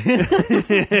up.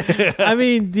 I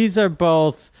mean, these are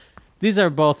both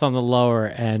on the lower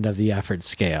end of the effort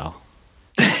scale.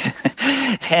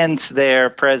 Hence their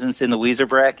presence in the Weezer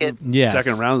bracket. Yes.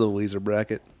 Second round of the Weezer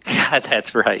bracket. God,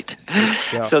 that's right.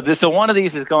 Yeah. So one of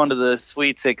these is going to the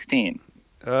Sweet 16.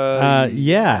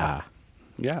 Yeah.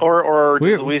 Yeah. Or does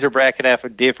We're- the Weezer bracket have a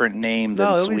different name than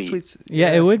no, it'll be Sweet? sweet.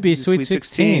 Yeah, it would be It's Sweet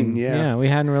 16. Yeah. We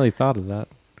hadn't really thought of that.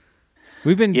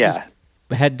 We've been Yeah. just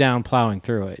head down plowing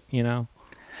through it, you know?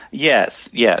 Yes.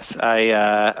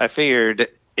 I figured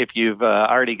if you've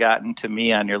already gotten to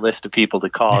me on your list of people to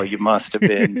call, you must have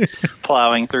been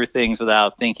plowing through things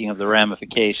without thinking of the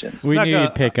ramifications. We not knew gonna-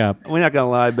 you'd pick up. We're not gonna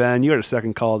lie, Ben. You had a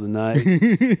second call tonight.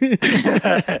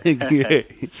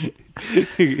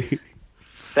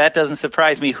 That doesn't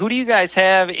surprise me. Who do you guys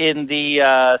have in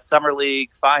the Summer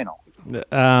League final?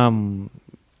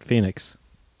 Phoenix.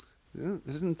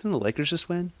 Didn't the Lakers just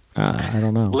win? I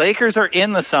don't know. Lakers are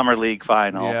in the Summer League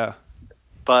final, Yeah.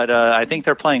 but I think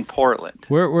they're playing Portland.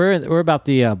 We're about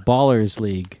the Ballers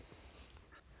League.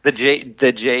 The JBA.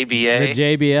 The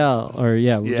JBL, or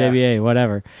JBA,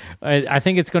 whatever. I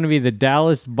think it's going to be the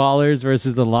Dallas Ballers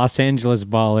versus the Los Angeles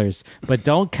Ballers, but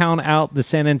don't count out the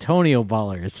San Antonio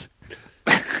Ballers.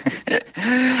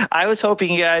 I was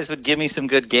hoping you guys would give me some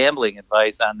good gambling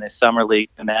advice on this Summer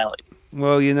League finale.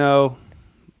 Well,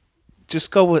 just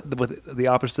go with the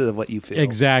opposite of what you feel.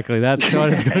 Exactly. That's what I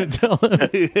was going to tell him.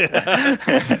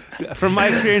 From my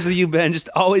experience with you, Ben, just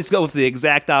always go with the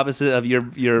exact opposite of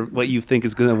your what you think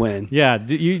is going to win. Yeah,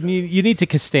 you need to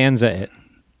Costanza it.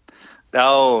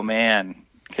 Oh, man.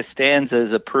 Costanza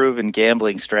is a proven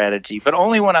gambling strategy, but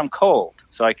only when I'm cold,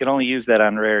 so I can only use that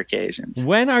on rare occasions.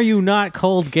 When are you not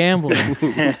cold gambling?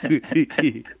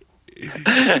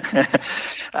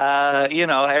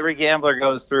 Every gambler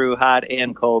goes through hot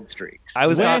and cold streaks.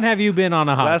 When have you been on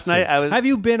a hot Last streak? night Have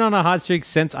you been on a hot streak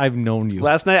since I've known you?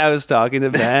 Last night I was talking to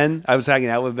Ben. I was hanging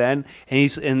out with Ben,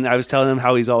 and I was telling him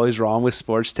how he's always wrong with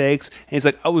sports takes. And he's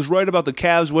like, "I was right about the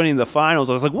Cavs winning the finals."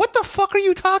 I was like, "What the fuck are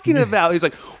you talking about?" He's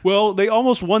like, "Well, they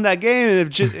almost won that game, and if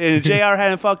JR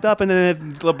hadn't fucked up, and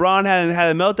then if LeBron hadn't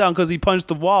had a meltdown because he punched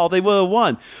the wall, they would have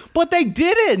won. But they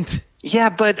didn't." Yeah,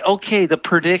 but okay, the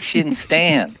prediction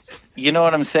stands. You know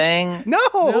what I'm saying?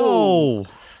 No,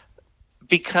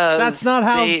 Because that's not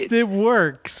how it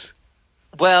works.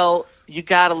 Well, you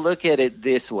got to look at it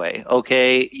this way,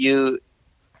 okay? You're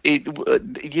not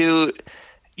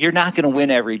going to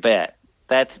win every bet.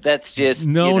 That's just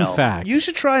known fact. You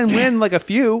should try and win like a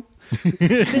few.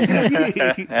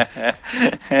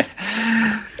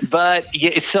 But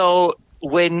so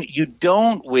when you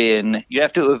don't win, you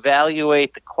have to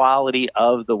evaluate the quality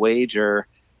of the wager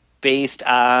based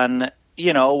on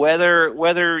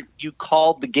whether you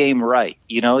called the game right.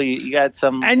 You got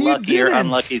some And you lucky or didn't.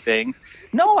 unlucky things.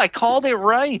 No, I called it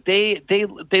right. They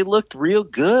looked real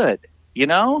good.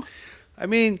 I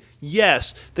mean,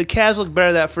 yes, the Cavs looked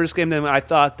better that first game than I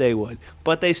thought they would,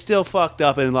 but they still fucked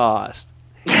up and lost.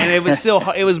 And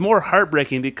it was more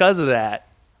heartbreaking because of that.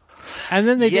 And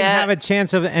then they didn't have a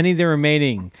chance of any of the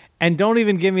remaining. And don't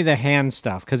even give me the hand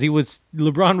stuff because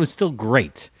LeBron was still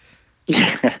great.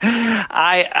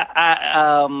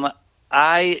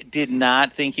 I did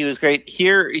not think he was great.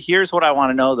 Here's what I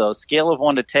want to know though: scale of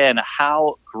 1 to 10,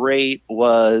 how great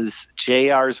was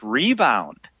JR's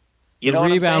rebound? His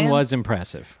rebound was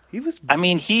impressive. He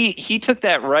took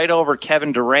that right over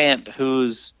Kevin Durant,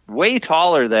 who's way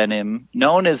taller than him,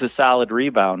 known as a solid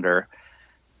rebounder.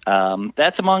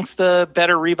 That's amongst the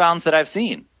better rebounds that I've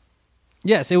seen.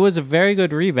 Yes, it was a very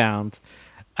good rebound.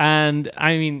 And,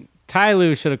 Ty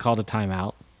Lue should have called a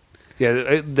timeout.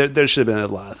 Yeah, there should have been a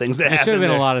lot of things that happened. There should have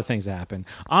been a lot of things that happened.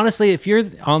 Honestly, if you're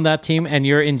on that team and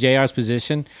you're in JR's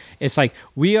position, it's like,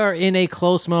 we are in a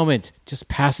close moment. Just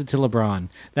pass it to LeBron.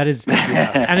 That is,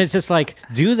 and it's just like,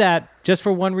 do that just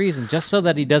for one reason, just so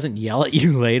that he doesn't yell at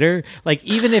you later. Like,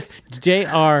 even if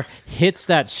JR hits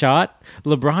that shot,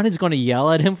 LeBron is going to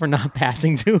yell at him for not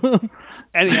passing to him.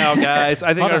 Anyhow, guys,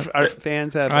 I think our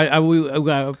fans have... We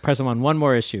got to press them on one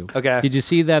more issue. Okay. Did you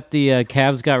see that the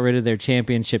Cavs got rid of their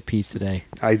championship piece today?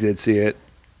 I did see it.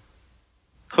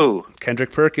 Who?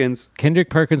 Kendrick Perkins. Kendrick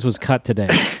Perkins was cut today.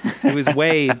 He was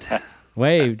waived.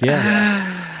 Waived,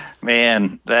 yeah.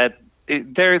 Man, they're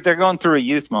going through a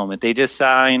youth moment. They just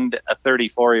signed a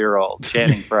 34-year-old,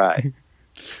 Channing Frye.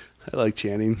 I like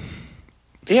Channing.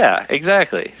 Yeah,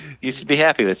 exactly. You should be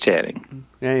happy with Channing.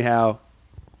 Anyhow,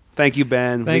 thank you,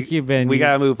 Ben. Thank you, Ben. We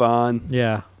got to move on.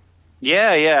 Yeah.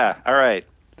 Yeah. All right.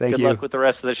 Thank Good you. luck with the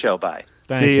rest of the show. Bye.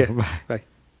 See you. ya. Bye.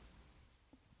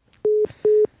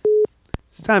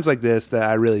 It's times like this that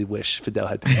I really wish Fidel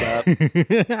had picked up.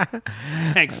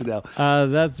 Thanks, Fidel.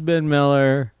 That's Ben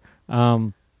Miller.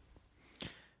 I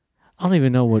don't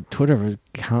even know what Twitter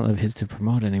account of his to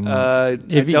promote anymore. I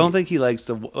don't think he likes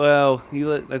the... Well,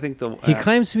 I think the... He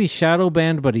claims to be shadow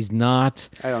banned, but he's not.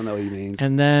 I don't know what he means.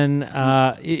 And then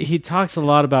he talks a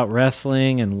lot about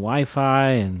wrestling and Wi-Fi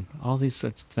and all these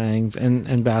sorts of things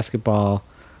and basketball.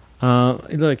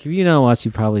 Look, if you know us,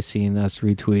 you've probably seen us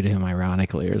retweet him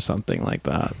ironically or something like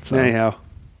that. So. Anyhow.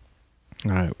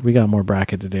 All right, we got more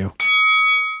bracket to do.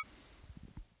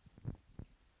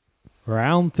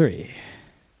 Round 3.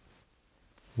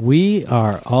 We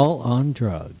are all on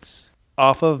drugs.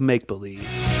 Off of make-believe. When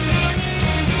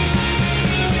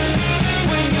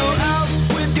you're out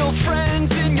with your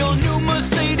friends in your new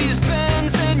Mercedes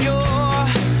Benz and you're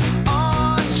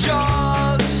on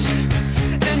drugs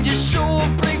and you show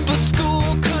up late for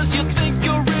school 'cause you think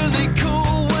you're really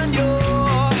cool when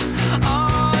you're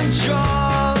on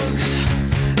drugs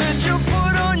and you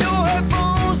put on your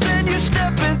headphones and you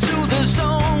step into the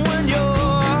zone when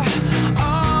you're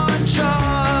on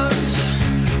drugs.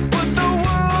 But the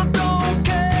world don't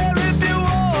care if you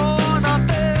are not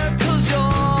there 'cause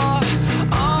you're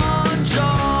on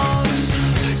drugs.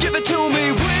 Give it to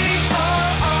me, we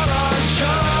are all on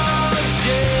drugs,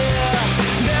 yeah.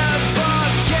 Never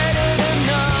get it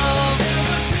enough.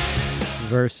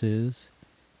 Versus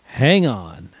Hang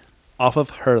On. Off of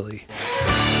Hurley.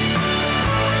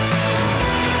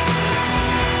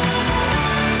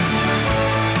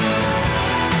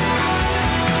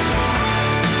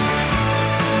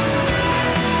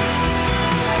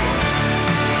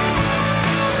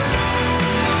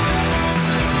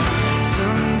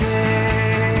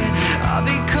 Someday I'll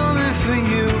be coming for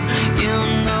you. You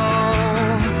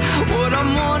know what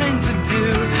I'm wanting to do.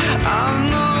 I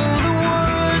know the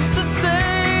words to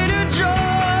say to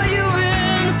draw you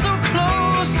in so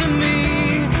close to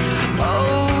me.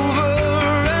 Over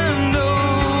and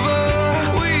over,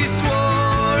 we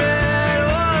swore it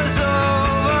was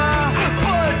over,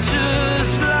 but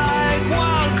just like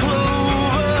wild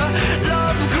clover,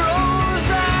 love grows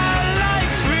and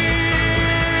lights me.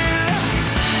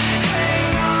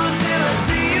 Hang on till I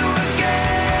see you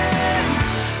again.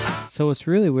 So what's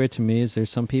really weird to me is there's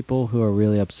some people who are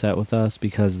really upset with us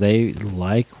because they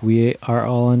like we are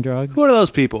all on drugs. Who are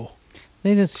those people?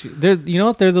 They're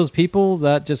those people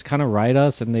that just kind of write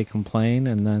us and they complain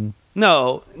and then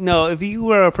No. If you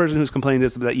were a person who's complaining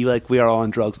this that you like, we are all on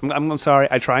drugs. I'm sorry.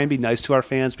 I try and be nice to our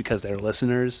fans because they're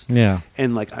listeners. Yeah.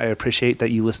 And like, I appreciate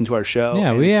that you listen to our show.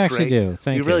 Yeah, and we it's actually great. do.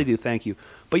 Thank you. We really do. Thank you.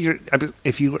 But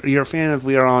if you're a fan of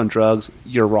We Are All on Drugs,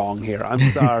 you're wrong here. I'm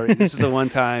sorry. This is the one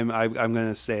time I'm going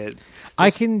to say it.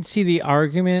 I can see the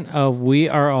argument of We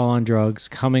Are All on Drugs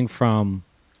coming from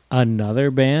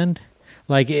another band.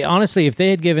 Like, honestly, if they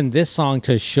had given this song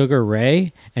to Sugar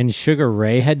Ray and Sugar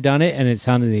Ray had done it and it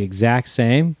sounded the exact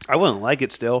same, I wouldn't like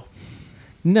it still.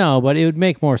 no, but it would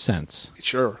make more sense.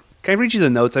 Sure. Can I read you the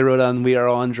notes I wrote on We Are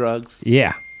All on Drugs?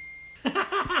 Yeah.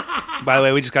 By the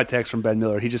way, we just got text from Ben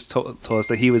Miller. He just told us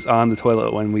that he was on the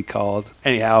toilet when we called.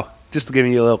 Anyhow, just to give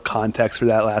you a little context for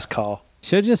that last call.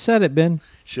 Should have just said it, Ben.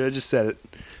 Should have just said it.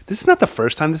 This is not the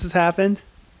first time this has happened.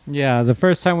 Yeah, the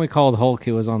first time we called Hulk,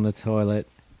 he was on the toilet.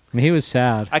 I mean, he was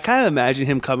sad. I kind of imagine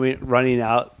him running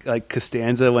out like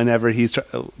Costanza whenever he's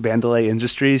Vandalay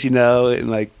Industries, and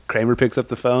like Kramer picks up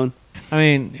the phone. I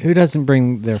mean, who doesn't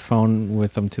bring their phone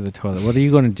with them to the toilet? What are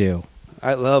you going to do?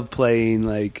 I love playing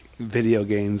like video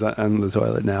games on the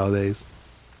toilet nowadays.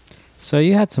 So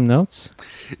you had some notes?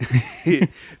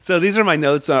 So these are my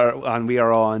notes on We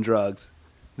Are All on Drugs.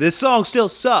 This song still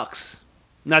sucks.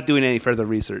 Not doing any further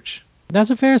research. That's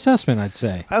a fair assessment, I'd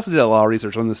say. I also did a lot of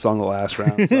research on this song the last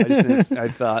round, so I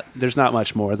thought there's not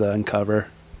much more to uncover.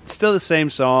 It's still the same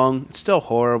song. It's still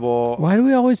horrible. Why do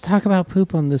we always talk about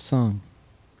poop on this song?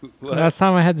 What? Last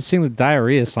time I had to sing the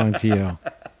diarrhea song to you.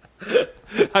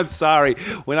 I'm sorry.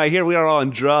 When I hear We Are All on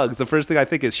Drugs, the first thing I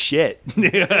think is shit.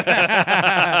 You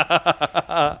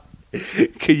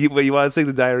want to sing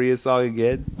the diarrhea song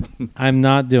again? I'm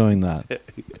not doing that.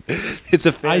 It's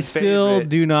a fan I still favorite.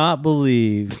 do not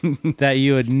believe that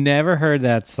you had never heard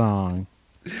that song.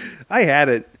 I had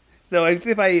it. No,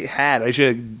 if I had, I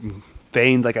should have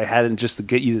feigned like I hadn't just to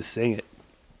get you to sing it.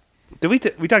 Did we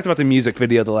talked about the music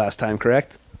video the last time,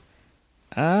 correct?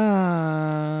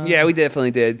 Yeah, we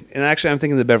definitely did. And actually, I'm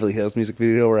thinking of the Beverly Hills music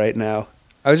video right now.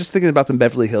 I was just thinking about the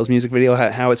Beverly Hills music video,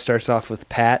 how it starts off with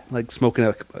Pat like smoking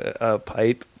a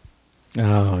pipe.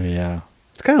 Oh, yeah.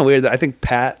 It's kind of weird that I think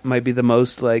Pat might be the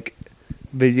most like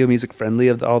video music friendly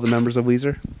of all the members of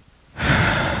Weezer.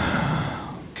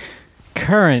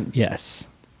 Current, yes.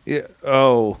 Yeah.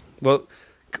 Oh, well,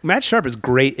 Matt Sharp is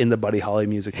great in the Buddy Holly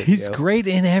music video. He's great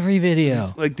in every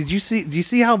video. Like, do you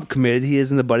see how committed he is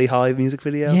in the Buddy Holly music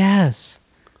video? Yes.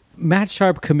 Matt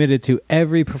Sharp committed to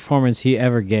every performance he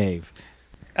ever gave.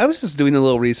 I was just doing a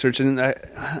little research, and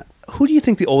who do you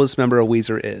think the oldest member of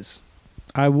Weezer is?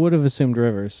 I would have assumed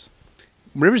Rivers.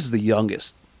 Rivers is the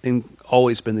youngest, and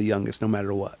always been the youngest, no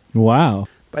matter what. Wow.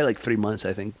 By like 3 months,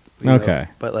 I think. Okay.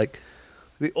 But like,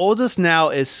 the oldest now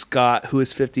is Scott, who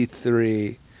is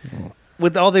 53.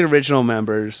 With all the original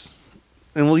members,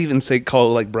 and we'll even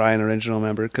call like Brian original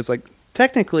member, because like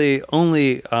technically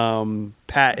only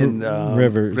Pat and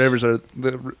Rivers are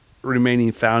the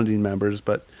remaining founding members,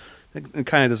 but it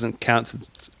kind of doesn't count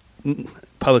since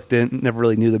public never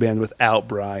really knew the band without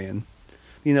Brian.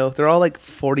 They're all like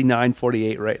 49,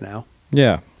 48 right now.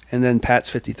 Yeah. And then Pat's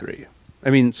 53. I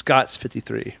mean, Scott's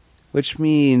 53, which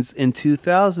means in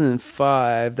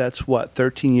 2005, that's what,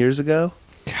 13 years ago?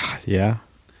 God, yeah.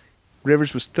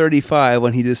 Rivers was 35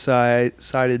 when he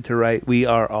decided to write We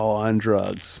Are All on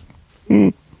Drugs.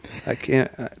 I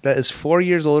can't. That is 4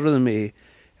 years older than me.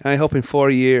 And I hope in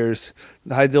 4 years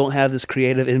I don't have this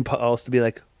creative impulse to be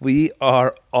like, we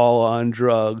are all on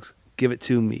drugs. Give it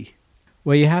to me.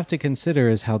 What you have to consider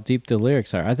is how deep the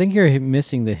lyrics are. I think you're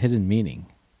missing the hidden meaning.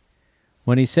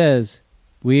 When he says,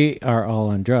 we are all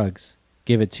on drugs,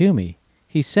 give it to me,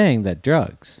 he's saying that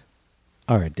drugs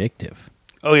are addictive.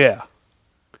 Oh, yeah.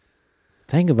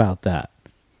 Think about that.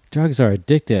 Drugs are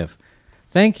addictive.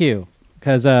 Thank you,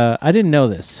 because I didn't know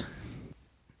this.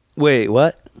 Wait,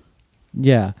 what?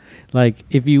 Yeah, like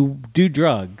if you do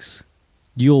drugs,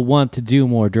 you'll want to do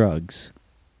more drugs.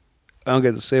 I don't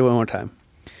get to say it one more time.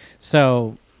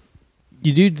 So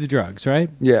you do the drugs, right?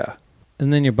 Yeah.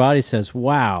 And then your body says,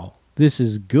 wow, this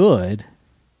is good,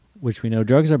 which we know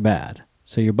drugs are bad.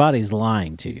 So your body's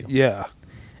lying to you. Yeah.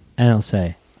 And it'll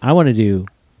say, I want to do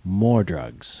more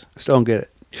drugs. Still don't get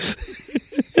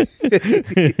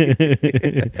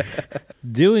it.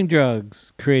 Doing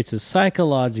drugs creates a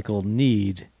psychological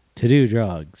need to do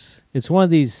drugs. It's one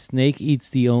of these snake eats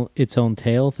its own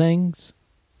tail things.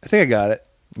 I think I got it.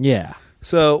 Yeah.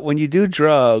 So when you do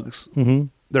drugs,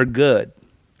 they're good.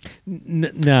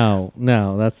 No,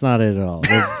 that's not it at all.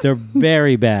 They're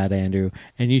very bad, Andrew,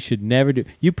 and you should never do.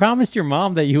 You promised your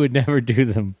mom that you would never do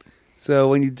them. So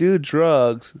when you do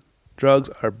drugs, drugs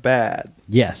are bad.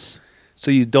 Yes. So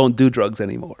you don't do drugs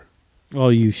anymore.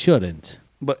 Well, you shouldn't.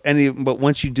 But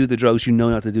once you do the drugs, you know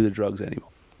not to do the drugs anymore.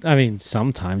 I mean,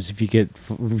 sometimes if you get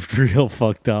real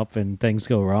fucked up and things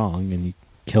go wrong and you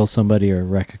kill somebody or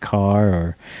wreck a car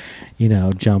or,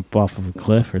 jump off of a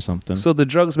cliff or something. So the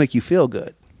drugs make you feel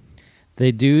good.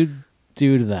 They do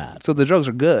that. So the drugs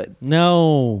are good.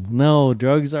 No,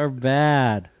 drugs are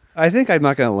bad. I think I'm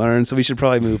not going to learn, so we should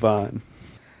probably move on.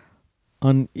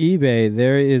 On eBay,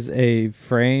 there is a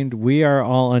framed "We Are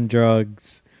All on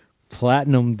Drugs"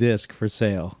 platinum disc for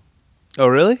sale. Oh,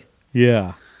 really?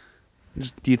 Yeah.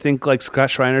 Do you think like Scott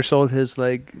Schreiner sold his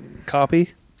like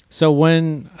copy? So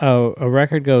when a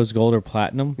record goes gold or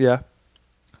platinum, Yeah.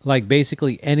 like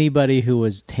basically anybody who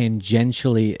was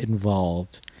tangentially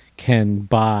involved can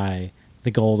buy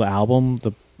the gold album,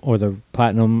 or the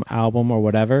platinum album or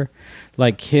whatever.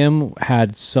 Like Kim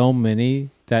had so many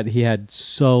that he had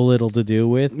so little to do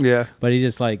with. Yeah. But he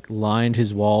just like lined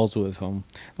his walls with them.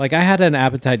 Like I had an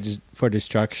Appetite for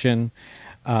Destruction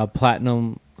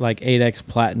platinum, like 8X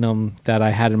platinum that I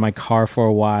had in my car for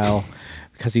a while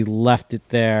because he left it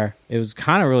there. It was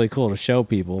kind of really cool to show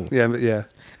people. Yeah.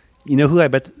 You know who I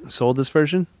bet sold this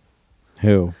version?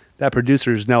 Who? That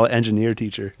producer is now an engineer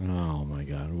teacher. Oh my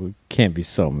God. We can't be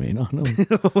so mean on him.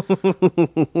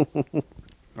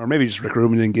 Or maybe just Rick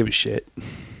Rubin didn't give a shit.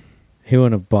 He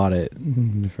wouldn't have bought it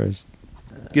first.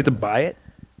 You have to buy it?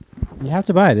 You have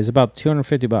to buy it. It's about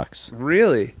 $250.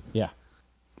 Really? Yeah.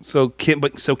 So Kim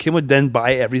would then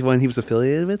buy everyone he was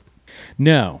affiliated with?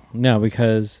 No,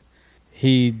 because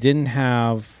he didn't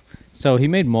have. So he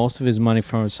made most of his money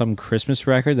from some Christmas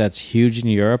record that's huge in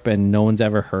Europe, and no one's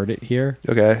ever heard it here.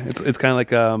 Okay, it's kind of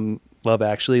like Love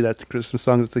Actually. That's a Christmas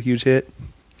song that's a huge hit.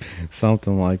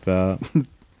 Something like that.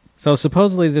 So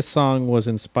supposedly this song was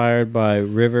inspired by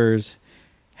Rivers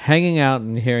hanging out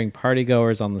and hearing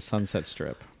partygoers on the Sunset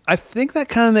Strip. I think that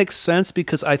kind of makes sense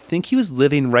because I think he was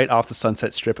living right off the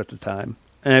Sunset Strip at the time.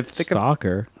 And I think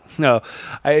Stalker. No,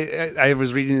 I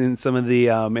was reading in some of the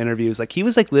interviews, like he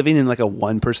was like living in like a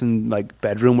one-person like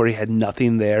bedroom where he had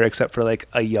nothing there except for like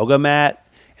a yoga mat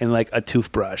and like a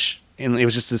toothbrush, and it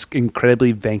was just this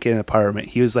incredibly vacant apartment.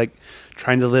 He was like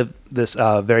trying to live this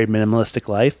very minimalistic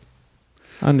life.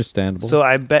 Understandable. So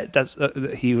I bet that's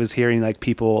he was hearing like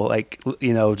people like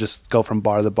just go from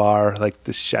bar to bar, like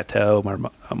the Chateau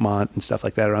Marmont and stuff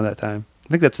like that around that time. I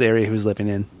think that's the area he was living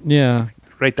in. Yeah.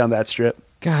 Right down that strip.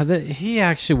 God, he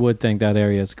actually would think that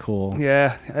area is cool.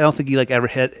 Yeah, I don't think he like ever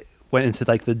went into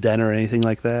like the den or anything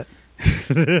like that.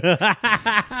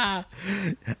 I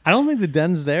don't think the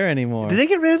den's there anymore. Did they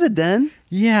get rid of the den?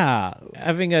 Yeah,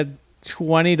 having a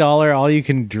 $20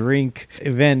 all-you-can-drink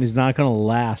event is not going to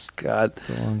last. God,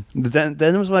 so long. The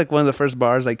den was like one of the first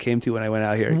bars I came to when I went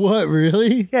out here. What,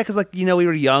 really? Yeah, because we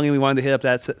were young and we wanted to hit up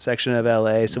that section of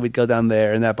LA, so we'd go down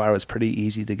there, and that bar was pretty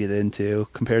easy to get into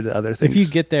compared to other things. If you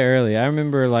get there early, I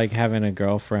remember like having a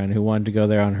girlfriend who wanted to go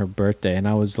there on her birthday, and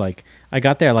I was like, I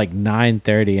got there like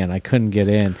 9:30 and I couldn't get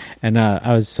in, and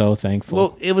I was so thankful.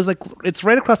 Well, it was like it's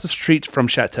right across the street from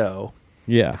Chateau.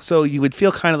 Yeah. So you would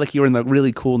feel kind of like you were in the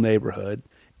really cool neighborhood.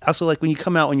 Also, like when you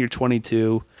come out when you're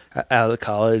 22 out of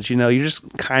college, you're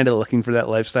just kind of looking for that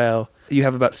lifestyle. You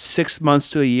have about 6 months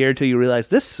to a year till you realize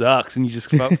this sucks, and you just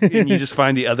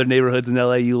find the other neighborhoods in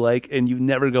LA you like, and you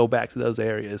never go back to those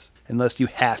areas unless you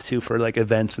have to for like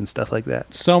events and stuff like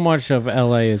that. So much of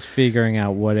LA is figuring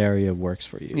out what area works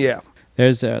for you. Yeah.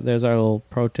 There's our little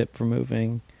pro tip for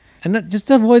moving. And just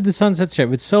avoid the Sunset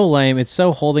Strip. It's so lame. It's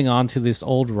so holding on to this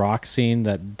old rock scene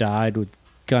that died with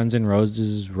Guns N'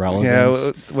 Roses' relevance.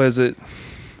 Yeah, was it?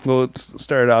 Well, it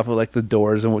started off with like the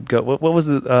Doors and what was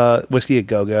the Whiskey a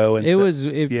Go Go? It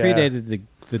predated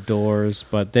the Doors,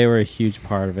 but they were a huge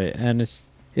part of it, and it's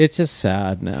just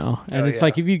sad now. And it's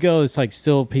like if you go, it's like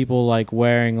still people like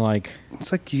wearing like.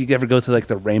 It's like you ever go to like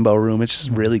the Rainbow Room. It's just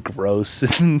really gross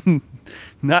and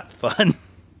not fun.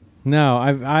 No,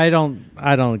 I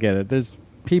don't get it. There's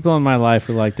people in my life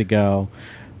who like to go.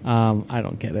 I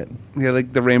don't get it. Yeah,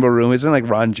 like the Rainbow Room. Isn't like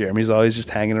Ron Jeremy's always just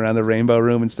hanging around the Rainbow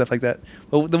Room and stuff like that?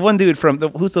 Well, the one dude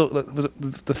was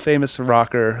the famous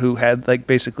rocker who had like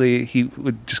basically he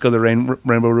would just go to the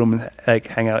Rainbow Room and like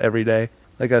hang out every day,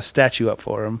 like a statue up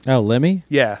for him. Oh, Lemmy?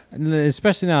 Yeah.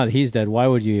 Especially now that he's dead, why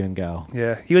would you even go?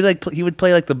 Yeah, he would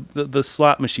play like the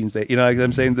slot machines that like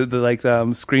I'm saying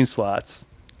the screen slots.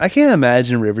 I can't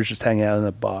imagine Rivers just hanging out in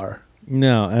a bar.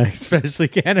 No, I especially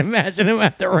can't imagine him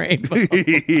at the Rainbow.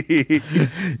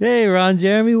 Hey, Ron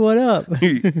Jeremy, what up?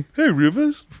 Hey,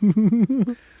 Rivers.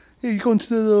 Hey, you going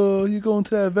to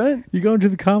that event? You going to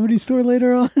the Comedy Store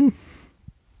later on?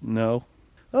 No.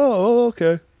 Oh,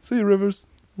 okay. See you, Rivers.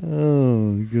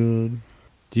 Oh, good.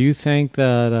 Do you think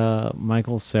that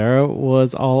Michael Cera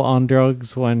was all on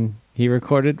drugs when he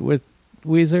recorded with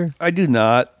Weezer? I do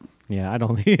not. Yeah, I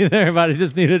don't either, but I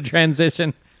just need a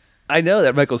transition. I know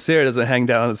that Michael Cera doesn't hang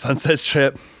down on the Sunset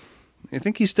Strip. I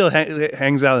think he still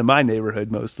hangs out in my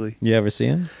neighborhood mostly. You ever see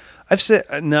him?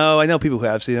 No, I know people who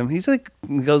have seen him. He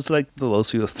goes to like the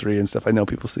Los Feliz 3 and stuff. I know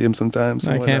people see him sometimes.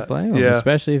 I can't blame him,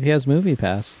 especially if he has Movie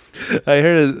Pass. I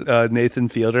heard Nathan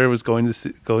Fielder was going to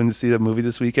see the movie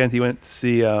this weekend. He went to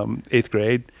see 8th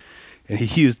Grade, and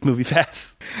he used Movie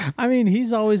Pass. I mean,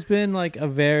 he's always been like a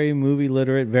very movie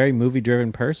literate, very movie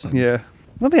driven person. Yeah.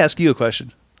 Let me ask you a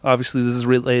question. Obviously, this is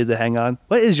related to Hang On.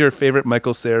 What is your favorite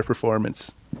Michael Cera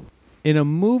performance? In a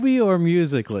movie or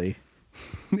musically?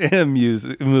 In a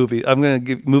movie. I'm going to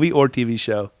give movie or TV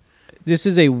show. This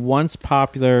is a once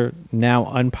popular, now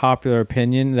unpopular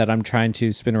opinion that I'm trying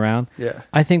to spin around. Yeah.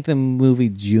 I think the movie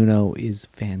Juno is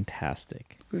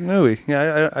fantastic. Good movie.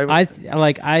 Yeah,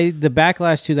 the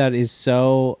backlash to that is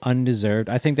so undeserved.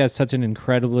 I think that's such an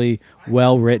incredibly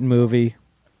well-written movie.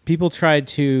 People tried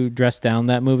to dress down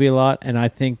that movie a lot, and I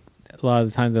think a lot of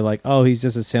the time they're like, oh, he's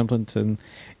just a simpleton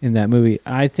in that movie.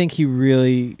 I think he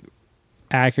really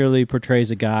accurately portrays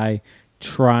a guy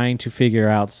trying to figure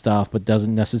out stuff but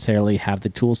doesn't necessarily have the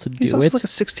tools to do it. He's also like a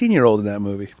 16-year-old in that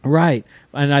movie. Right.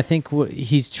 And I think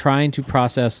he's trying to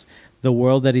process the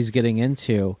world that he's getting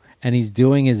into, and he's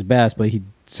doing his best, but he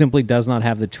simply does not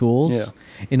have the tools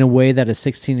in a way that a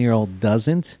 16-year-old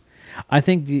doesn't. I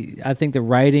think the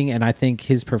writing and I think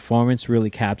his performance really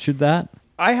captured that.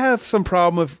 I have some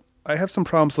problems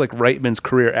like Reitman's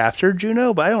career after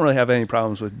Juno, but I don't really have any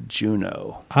problems with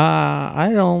Juno.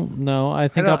 I don't know. I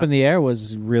think Up in the Air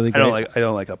was really great. I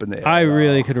don't like Up in the Air. I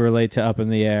really could relate to Up in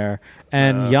the Air.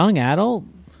 And Young Adult.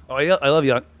 Oh, I love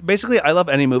Young. Basically, I love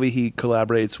any movie he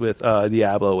collaborates with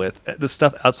Diablo with. The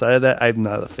stuff outside of that, I'm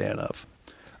not a fan of.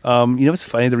 You know what's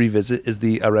funny to revisit is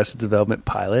the Arrested Development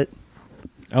pilot.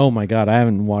 Oh my God, I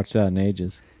haven't watched that in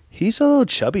ages. He's a little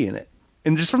chubby in it.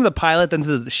 And just from the pilot then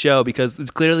to the show, because it's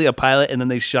clearly a pilot and then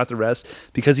they shot the rest,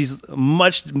 because he's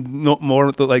much more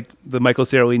like the Michael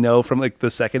Cera we know from like the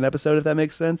second episode, if that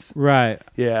makes sense. Right.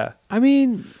 Yeah. I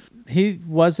mean, he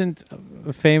wasn't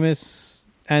a famous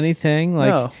anything.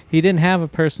 Like, he didn't have a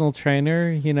personal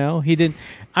trainer, you know? He didn't.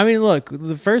 I mean, look,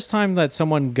 the first time that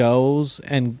someone goes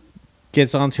and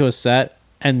gets onto a set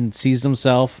and sees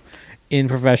themselves in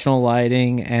professional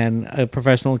lighting and a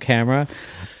professional camera,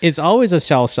 it's always a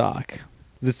shell shock.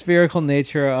 The spherical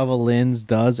nature of a lens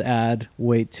does add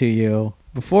weight to you.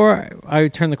 Before I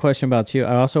turn the question about to you,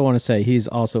 I also want to say he's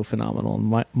also phenomenal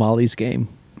in Molly's Game.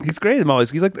 He's great in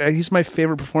Molly's. He's my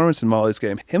favorite performance in Molly's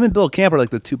Game. Him and Bill Camp are like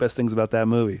the two best things about that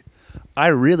movie. I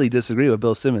really disagree with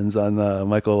Bill Simmons on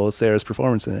Michael Cera's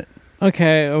performance in it.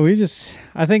 Okay,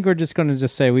 I think we're just going to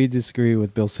say we disagree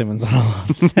with Bill Simmons on a lot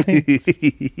of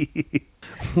things.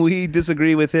 We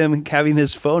disagree with him having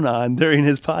his phone on during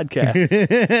his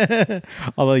podcast.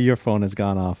 Although your phone has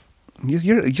gone off.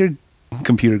 Your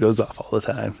computer goes off all the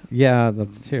time. Yeah,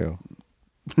 that's true.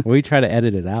 We try to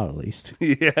edit it out at least.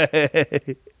 Yeah.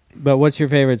 But what's your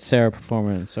favorite Cera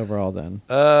performance overall then?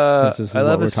 I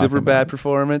love his super bad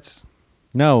performance.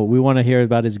 No, we want to hear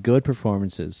about his good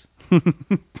performances.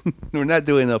 We're not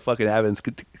doing a fucking Abbott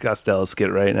and Costello skit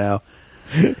right now.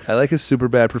 I like his super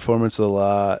bad performance a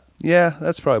lot. Yeah,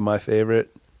 that's probably my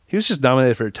favorite. He was just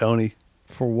nominated for a Tony.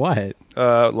 For what?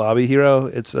 Lobby Hero.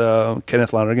 It's a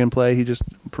Kenneth Lonergan play he just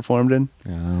performed in. I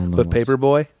don't know. But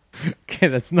Paperboy. Okay,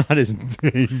 that's not his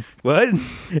name. What?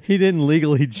 He didn't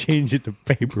legally change it to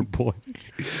Paperboy.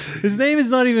 His name is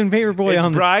not even Paperboy.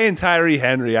 It's Brian Tyree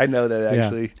Henry. I know that,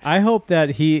 actually. Yeah. I hope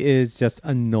that he is just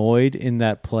annoyed in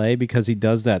that play because he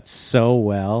does that so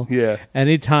well. Yeah.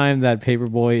 Anytime that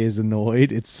Paperboy is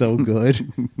annoyed, it's so good.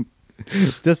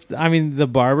 The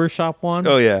barbershop one.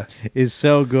 Oh, yeah. Is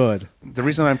so good. The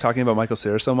reason I'm talking about Michael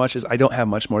Cera so much is I don't have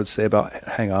much more to say about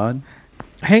Hang On.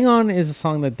 Hang On is a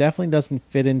song that definitely doesn't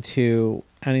fit into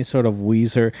any sort of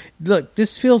Weezer. Look,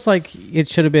 this feels like it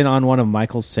should have been on one of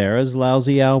Michael Cera's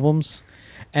lousy albums.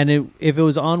 And if it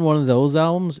was on one of those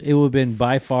albums, it would have been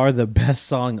by far the best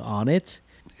song on it.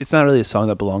 It's not really a song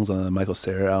that belongs on the Michael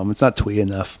Cera album. It's not twee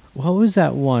enough. What was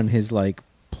that one? His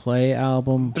play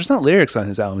album? There's not lyrics on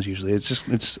his albums usually. It's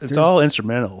all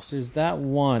instrumentals. There's that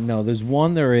one. No, there's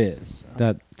one there is.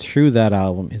 That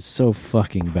album is so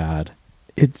fucking bad.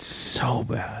 It's so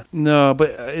bad. No,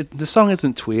 but the song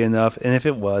isn't twee enough, and if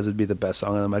it was, it'd be the best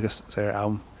song on the Michael Cera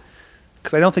album.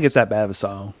 Because I don't think it's that bad of a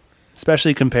song,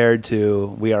 especially compared to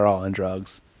We Are All on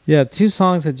Drugs. Yeah, two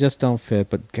songs that just don't fit,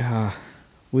 but God,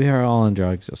 We Are All on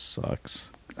Drugs just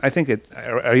sucks. I think it...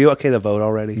 Are you okay to vote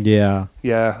already? Yeah.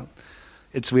 Yeah.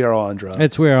 It's We Are All on Drugs.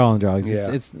 It's We Are All on Drugs.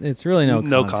 Yeah. It's really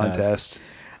no contest.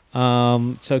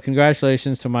 So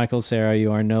congratulations to Michael Cera.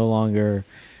 You are no longer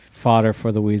fodder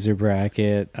for the Weezer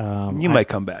bracket. You might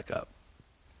come back up.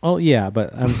 Oh, yeah,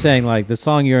 but I'm saying, like, the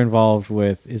song you're involved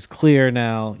with is clear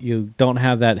now. You don't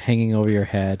have that hanging over your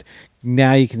head.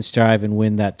 Now you can strive and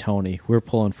win that Tony. We're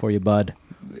pulling for you, bud.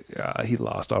 He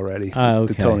lost already.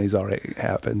 Okay. The Tonys already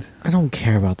happened. I don't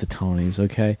care about the Tonys,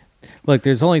 okay? Look,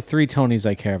 there's only 3 Tonys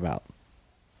I care about.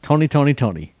 Tony, Tony,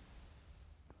 Tony.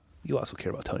 You also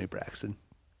care about Tony Braxton.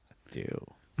 Do.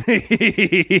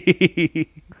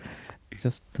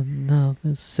 Just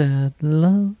another sad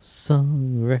love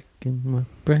song wrecking my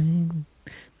brain.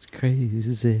 It's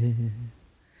crazy.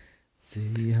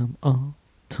 See, I'm all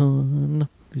torn up.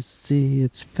 You see,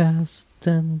 it's fast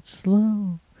and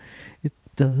slow. It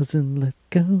doesn't let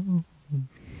go.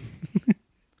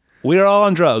 We're all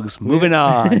on drugs. Moving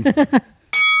on.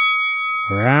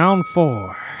 Round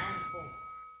 4.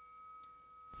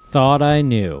 Thought I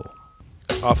Knew.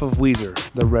 Off of Weezer,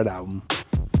 the Red Album.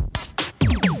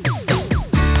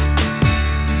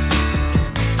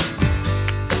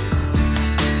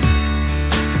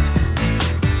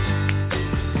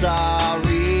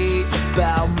 Sorry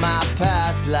about my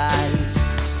past life.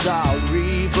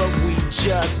 Sorry, but we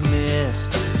just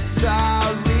missed.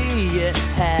 Sorry, it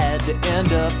had to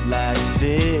end up like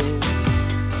this.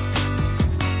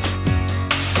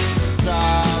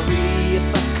 Sorry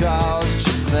if I caused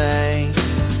you pain.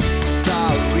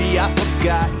 Sorry I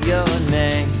forgot your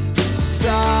name.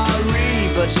 Sorry,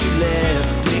 but you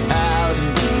left me out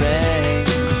in the rain.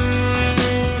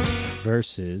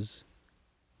 Versus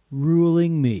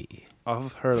Ruling Me. Off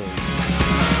of Hurley.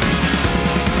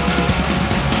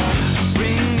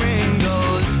 Ring, ring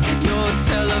goes your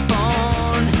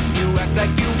telephone. You act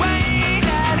like you ain't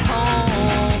at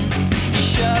home. You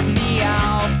shut me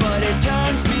out, but it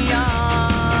turns me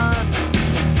on.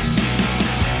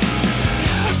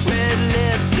 Red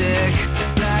lipstick,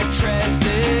 black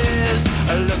dresses,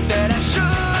 a look that I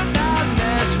should not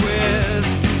mess with.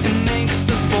 It makes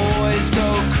those boys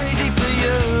go crazy for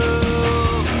you.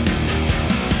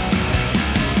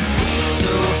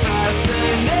 So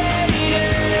fascinated,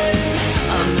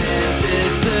 I'm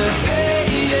anticipating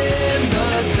the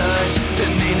touch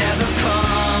that may never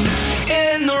come.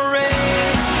 In the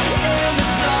rain, in the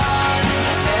sun,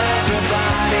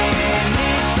 everybody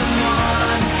needs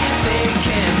someone they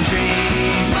can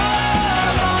dream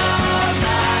of all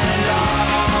night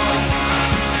long.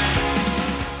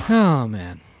 Oh,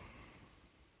 man.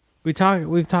 We've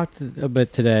talked a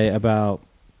bit today about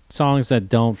songs that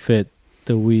don't fit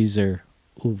the Weezer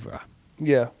oeuvre.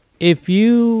 Yeah. If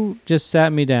you just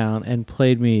sat me down and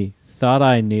played me Thought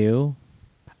I Knew,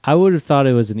 I would have thought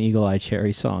it was an Eagle Eye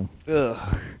Cherry song.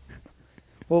 Ugh.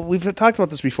 Well, we've talked about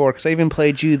this before because I even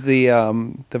played you the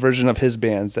version of his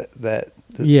bands that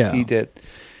Yeah. he did.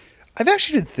 I've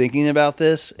actually been thinking about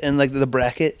this and like the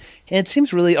bracket, and it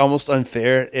seems really almost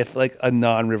unfair if like a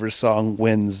non-Rivers song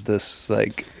wins this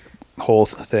like whole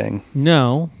thing.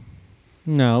 No,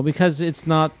 because it's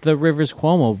not the Rivers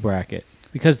Cuomo bracket.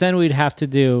 Because then we'd have to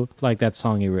do like that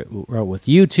song he wrote with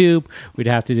YouTube. We'd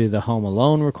have to do the Home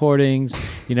Alone recordings.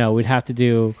 We'd have to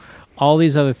do all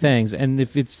these other things. And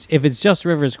if it's just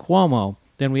Rivers Cuomo,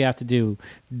 then we have to do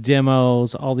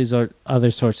demos, all these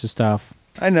other sorts of stuff.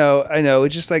 I know.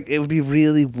 It's just like it would be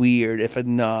really weird if a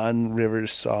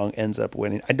non-Rivers song ends up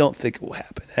winning. I don't think it will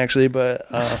happen actually, but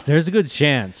There's a good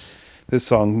chance. this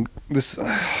song,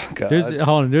 God.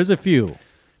 There's a few.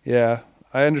 Yeah,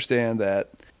 I understand that.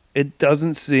 It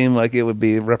doesn't seem like it would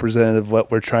be representative of what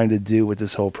we're trying to do with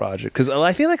this whole project. Because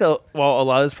I feel like while a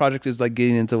lot of this project is like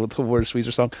getting into the worst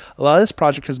Weezer song, a lot of this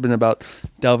project has been about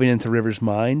delving into Rivers'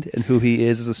 mind and who he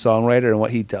is as a songwriter and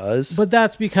what he does. But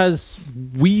that's because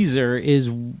Weezer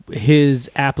is his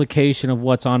application of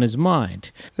what's on his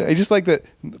mind. I just like that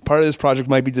part of this project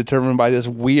might be determined by this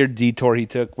weird detour he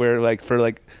took where like for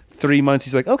like 3 months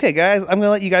he's like, okay guys, I'm going to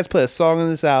let you guys put a song on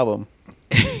this album.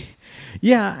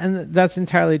 Yeah, and that's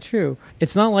entirely true.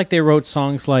 It's not like they wrote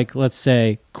songs like, let's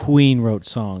say, Queen wrote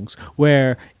songs,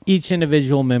 where each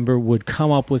individual member would come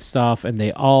up with stuff and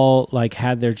they all like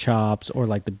had their chops, or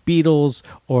like the Beatles,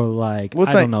 or like,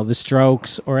 I don't know, the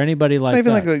Strokes, or anybody like that. It's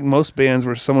not even like most bands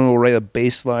where someone will write a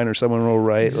bass line or someone will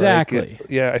write. Exactly.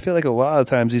 Yeah, I feel like a lot of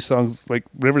times these songs, like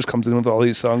Rivers comes in with all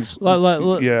these songs.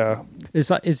 Yeah. It's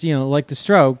like the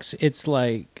Strokes, it's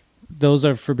like, those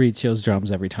are Fabrizio's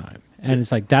drums every time. And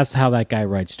it's like, that's how that guy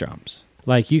writes drums.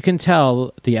 Like, you can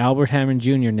tell the Albert Hammond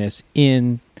Jr.-ness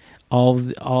in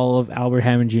all of Albert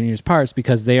Hammond Jr.'s parts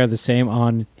because they are the same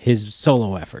on his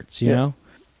solo efforts, you know?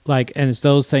 Like, and it's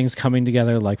those things coming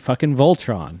together like fucking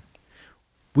Voltron.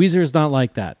 Weezer is not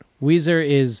like that.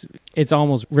 Weezer it's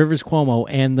almost Rivers Cuomo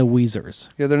and the Weezers.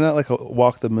 Yeah, they're not like a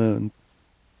Walk the Moon.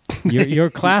 Your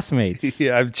classmates.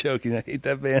 Yeah, I'm joking. I hate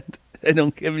that band. I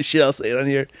don't give a shit. I'll say it on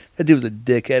here. That dude was a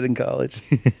dickhead in college.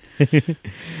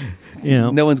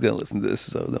 No one's going to listen to this,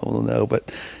 so no one will know.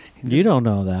 But you don't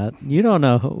know that. You don't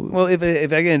know. Well, if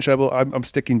I get in trouble, I'm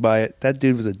sticking by it. That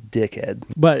dude was a dickhead.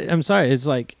 But I'm sorry. It's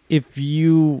like if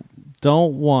you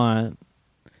don't want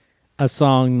a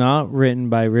song not written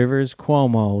by Rivers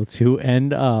Cuomo to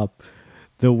end up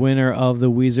the winner of the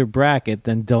Weezer bracket,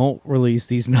 then don't release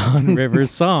these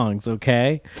non-Rivers songs,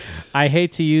 okay? I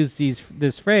hate to use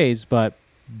this phrase, but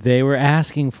they were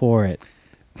asking for it.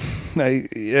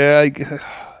 This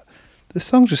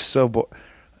song's just so boring.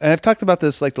 And I've talked about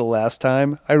this like the last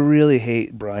time. I really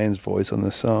hate Brian's voice on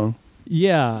this song.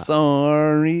 Yeah.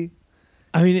 Sorry.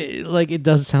 I mean, it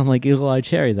does sound like Eagle Eye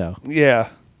Cherry, though. Yeah.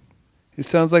 It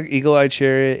sounds like Eagle Eye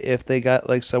Cherry if they got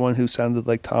like someone who sounded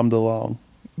like Tom DeLonge.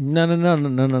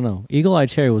 No. Eagle Eye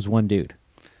Cherry was one dude.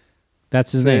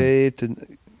 That's his name.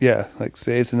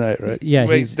 Save Tonight, right? Yeah.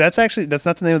 Wait, that's not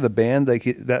the name of the band. Like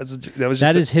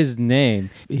that is his name.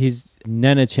 He's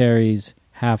Nena Cherry's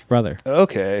half brother.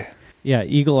 Okay. Yeah,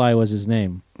 Eagle Eye was his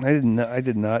name. I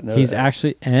did not know.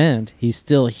 He's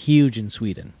still huge in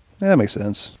Sweden. Yeah, that makes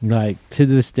sense. Like to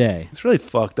this day. It's really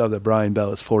fucked up that Brian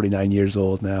Bell is 49 years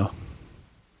old now.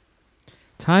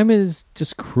 Time is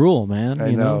just cruel, man.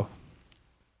 I know.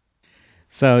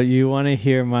 So you want to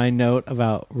hear my note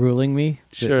about Ruling Me?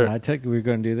 Sure. I took we were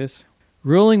going to do this.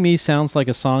 Ruling Me sounds like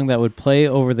a song that would play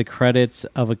over the credits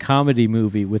of a comedy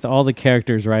movie with all the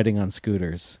characters riding on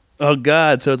scooters. Oh,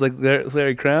 God. So it's like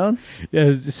Larry Crown? Yeah,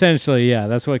 essentially, yeah.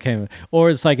 That's what came.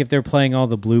 Or it's like if they're playing all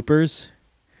the bloopers.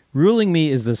 Ruling Me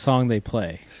is the song they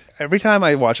play. Every time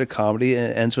I watch a comedy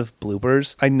and it ends with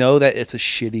bloopers, I know that it's a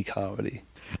shitty comedy.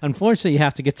 Unfortunately, you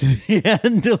have to get to the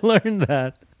end to learn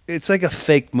that. It's like a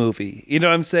fake movie. You know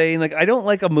what I'm saying? Like, I don't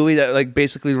like a movie that like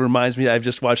basically reminds me that I've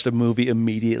just watched a movie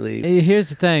immediately. Here's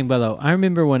the thing, though. I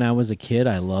remember when I was a kid,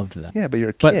 I loved that. Yeah, but you're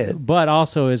a kid. But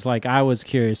also is like I was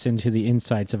curious into the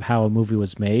insights of how a movie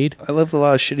was made. I loved a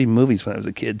lot of shitty movies when I was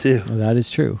a kid, too. Well, that is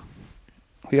true.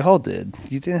 We all did.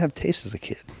 You didn't have taste as a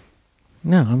kid.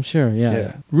 No, I'm sure,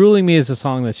 yeah. Ruling Me is the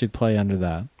song that should play under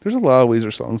that. There's a lot of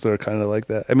Weezer songs that are kind of like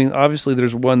that. I mean, obviously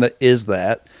there's one that is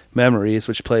that, Memories,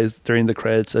 which plays during the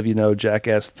credits of,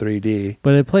 Jackass 3D.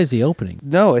 But it plays the opening.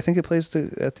 No, I think it plays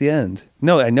at the end.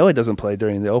 No, I know it doesn't play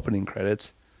during the opening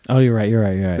credits. Oh, you're right.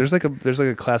 There's like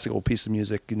a classical piece of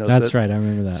music, That's right, I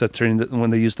remember that. Set during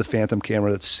when they use the Phantom camera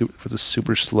that's with a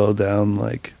super slow down,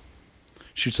 like...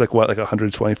 Shoots like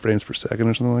 120 frames per second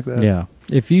or something like that. Yeah.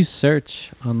 If you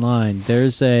search online,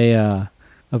 there's a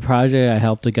project I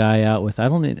helped a guy out with. I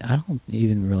don't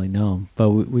even really know him, but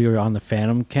we were on the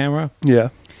Phantom camera. Yeah.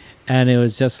 And it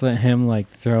was just him like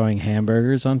throwing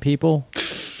hamburgers on people.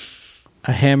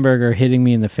 A hamburger hitting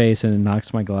me in the face and it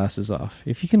knocks my glasses off.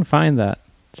 If you can find that,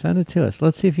 send it to us.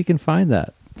 Let's see if you can find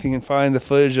that. If you can find the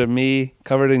footage of me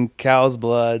covered in cow's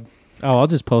blood. Oh, I'll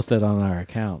just post it on our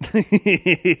account.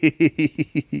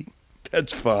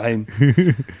 That's fine.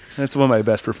 That's one of my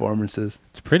best performances.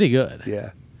 It's pretty good.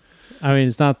 Yeah. I mean,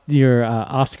 it's not your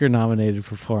Oscar-nominated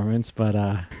performance,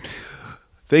 but...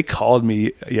 They called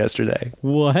me yesterday.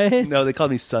 What? No, they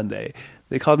called me Sunday.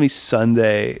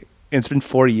 And it's been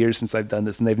 4 years since I've done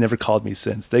this, and they've never called me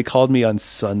since. They called me on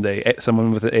Sunday.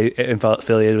 Someone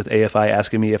affiliated with AFI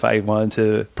asking me if I wanted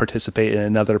to participate in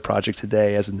another project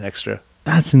today as an extra.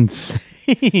 That's insane.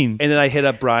 And then I hit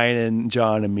up Brian and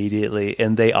John immediately,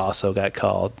 and they also got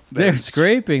called. They're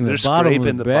scraping the bottom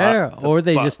of the barrel, or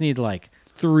they just need like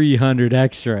 300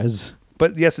 extras.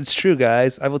 But yes, it's true,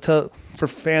 guys. I will tell, for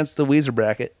fans of the Weezer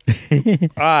bracket,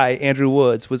 I, Andrew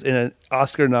Woods, was in an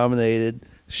Oscar-nominated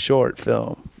short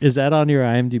film. Is that on your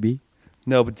IMDb?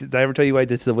 No, but did I ever tell you what I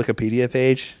did to the Wikipedia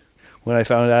page? When I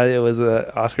found out it was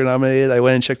Oscar nominated, I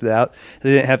went and checked it out.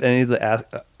 They didn't have any of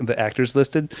the actors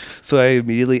listed, so I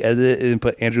immediately edited it and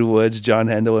put Andrew Woods, John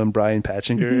Hendel, and Brian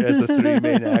Patchinger as the three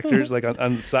main actors, like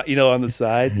on the side, on the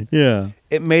side. Yeah.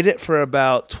 It made it for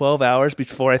about 12 hours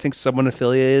before I think someone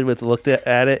affiliated with looked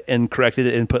at it and corrected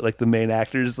it and put like the main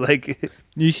actors. Like,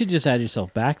 you should just add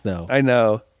yourself back, though. I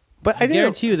know, but I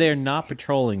guarantee you they're not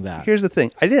patrolling that. Here's the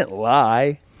thing: I didn't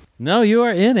lie. No, you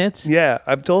are in it. Yeah,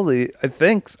 I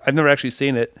think I've never actually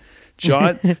seen it.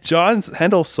 John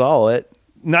Hendel saw it,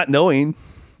 not knowing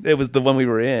it was the one we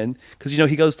were in, because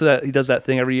he does that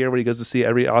thing every year where he goes to see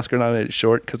every Oscar nominated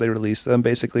short because they release them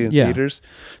basically in theaters.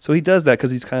 So he does that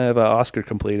because he's kind of an Oscar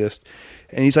completist,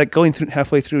 and he's like going through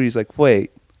halfway through. He's like,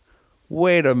 wait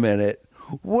a minute.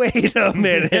 Wait a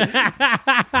minute.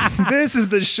 This is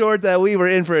the short that we were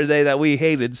in for today that we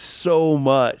hated so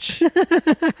much.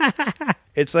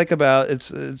 It's like about,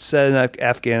 it's set in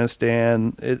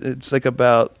Afghanistan. It's like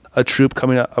about a troop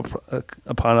coming up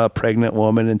upon a pregnant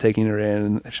woman and taking her in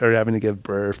and her having to give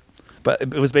birth. But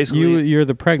it was basically... You're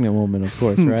the pregnant woman, of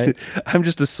course, right? I'm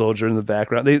just a soldier in the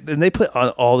background. They put on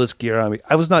all this gear on me.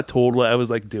 I was not told what I was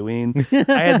like doing.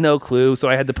 I had no clue, so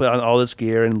I had to put on all this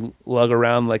gear and lug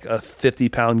around like a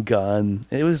 50-pound gun.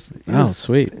 It was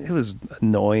sweet. It was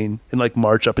annoying and like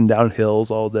march up and down hills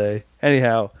all day.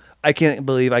 Anyhow, I can't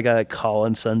believe I got a call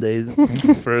on Sunday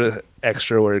for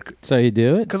extra work. So you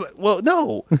do it?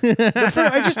 No.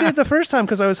 I just did it the first time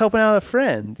because I was helping out a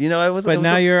friend. You know, But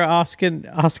now you're an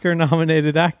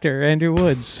Oscar-nominated actor, Andrew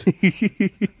Woods.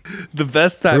 The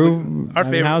best time. Our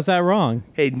favorite. How's that wrong?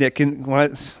 Hey Nick,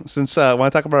 want to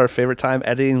talk about our favorite time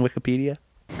editing Wikipedia?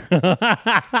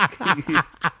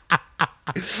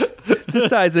 This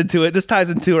ties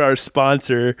into our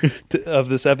sponsor of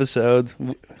this episode,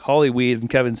 Hollyweed and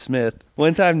Kevin Smith.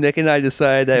 One time, Nick and I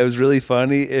decided that it was really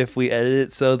funny if we edited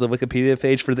it so the Wikipedia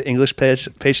page for the English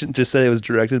patient just said it was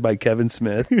directed by Kevin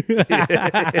Smith. I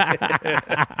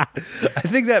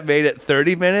think that made it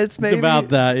 30 minutes, maybe. About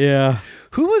that, yeah.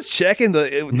 Who was checking the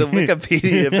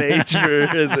Wikipedia page for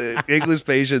the English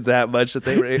patient that much that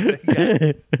they were able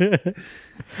to get?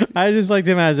 I just liked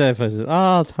him as if I said,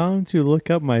 time to look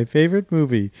up my favorite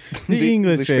movie, The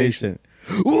English Patient.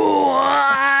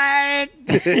 What?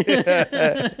 Who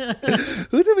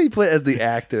did we put as the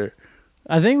actor?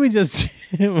 I think we just,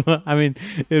 I mean,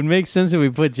 it makes sense that we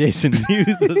put Jason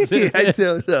Hughes. I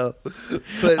don't know.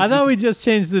 But I thought we just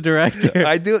changed the director.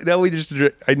 I know we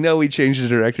changed the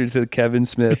director to Kevin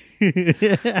Smith.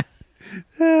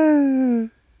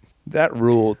 That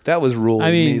was ruled.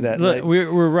 I mean, me that look, night.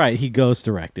 we're right. He ghost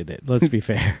directed it. Let's be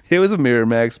fair. It was a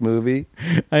Miramax movie.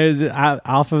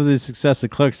 Off of the success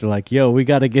of Clerks, they're like, yo, we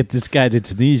got to get this guy to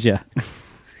Tunisia.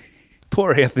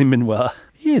 Poor Anthony Manuel.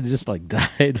 He had just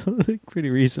died pretty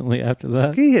recently after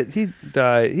that. He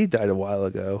died a while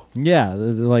ago. Yeah,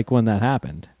 like when that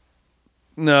happened.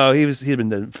 No, he'd been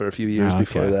dead for a few years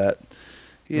before that.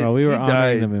 We were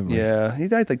honoring the memory. Yeah, he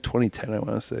died like 2010. I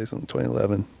want to say something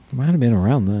 2011. Might have been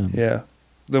around then. Yeah.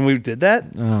 Then we did that?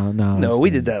 Oh, no. No, we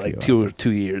did that like 2 or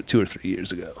 3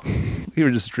 years ago. We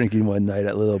were just drinking one night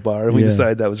at a little bar, and we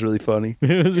decided that was really funny.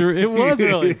 It was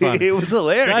really funny. It was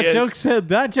hilarious.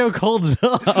 That joke holds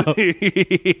up.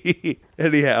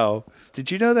 Anyhow,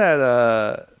 did you know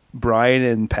that Brian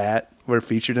and Pat were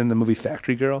featured in the movie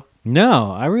Factory Girl?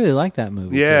 No, I really like that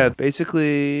movie. Yeah, too.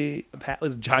 basically, Pat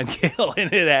was John Cale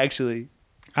in it, actually.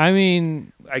 I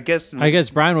mean, I guess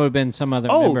Brian would have been some other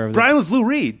member of Brian was Lou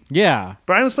Reed. Yeah.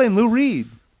 Brian was playing Lou Reed.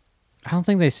 I don't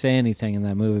think they say anything in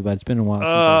that movie, but it's been a while since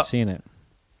I've seen it.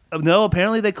 No,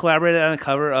 apparently they collaborated on a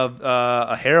cover of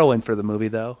a heroin for the movie,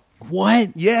 though.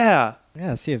 What? Yeah.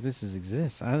 Yeah, see if this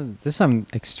exists. This I'm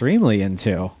extremely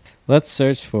into. Let's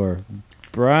search for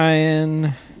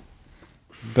Brian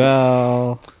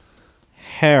Bell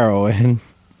heroin.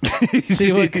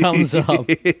 See what comes up.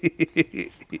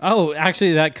 Oh,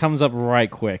 actually, that comes up right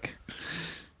quick.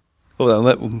 Hold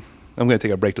on. I'm going to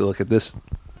take a break to look at this.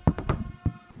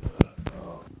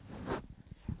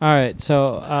 All right,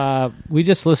 so we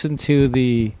just listened to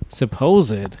the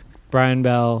supposed Brian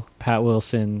Bell, Pat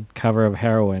Wilson cover of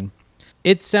Heroin.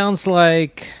 It sounds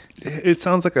like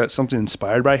something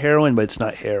inspired by heroin, but it's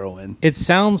not heroin. It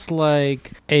sounds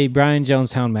like a Brian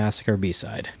Jonestown Massacre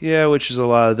B-side. Yeah, which is a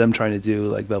lot of them trying to do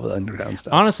like Velvet Underground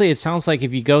stuff. Honestly, it sounds like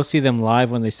if you go see them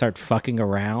live when they start fucking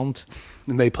around.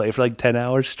 And they play for like 10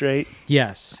 hours straight?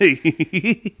 Yes.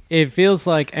 It feels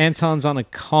like Anton's on a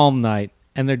calm night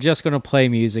and they're just going to play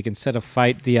music instead of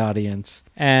fight the audience.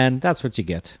 And that's what you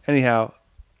get. Anyhow,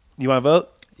 you want to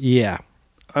vote? Yeah.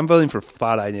 I'm voting for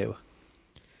Thought I Knew.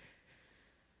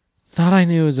 Thought I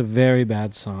Knew is a very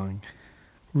bad song.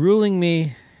 Ruling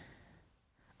Me,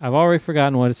 I've already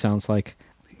forgotten what it sounds like.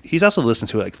 He's also listened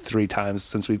to it like 3 times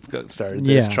since we started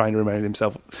this, trying to remind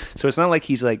himself. So it's not like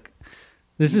he's like...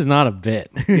 This is not a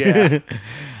bit. Yeah.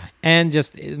 And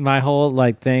just my whole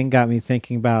thing got me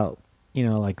thinking about,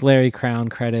 like Larry Crown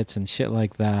credits and shit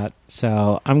like that.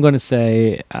 So I'm going to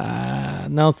say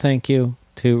no thank you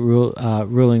to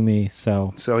Ruling Me.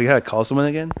 So we got to call someone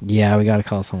again? Yeah, we got to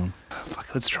call someone.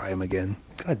 Fuck, let's try him again.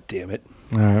 God damn it.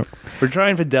 All right. We're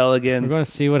trying Fidel again. We're going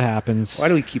to see what happens. Why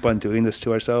do we keep on doing this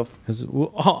to ourselves? Because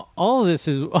all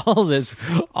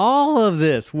of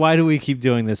this, why do we keep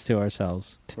doing this to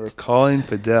ourselves? We're calling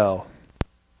Fidel.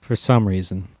 For some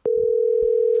reason.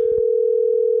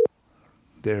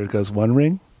 There goes one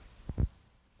ring.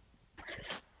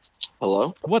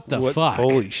 Hello? What the fuck?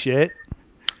 Holy shit.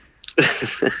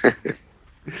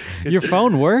 Your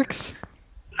phone works?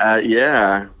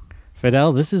 Yeah.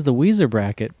 Fidel, this is the Weezer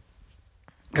bracket.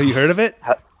 Have you heard of it?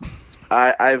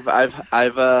 I've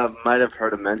might have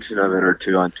heard a mention of it or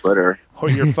two on Twitter. Or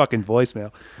your fucking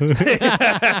voicemail.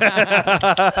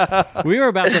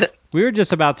 We were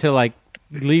just about to like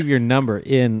leave your number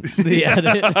in the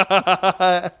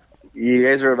edit. You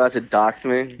guys are about to dox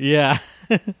me? Yeah.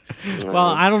 Well,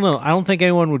 I don't know. I don't think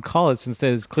anyone would call it since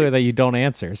it's clear that you don't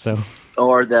answer. So,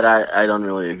 Or that I don't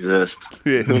really exist.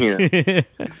 You know.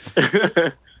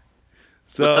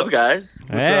 So, What's up, guys?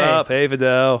 What's up? Hey,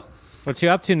 Fidel. what's you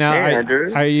up to now? Hey,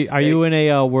 Andrew. Are you in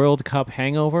a World Cup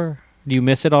hangover? Do you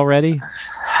miss it already?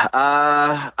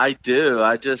 I do.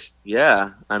 I just,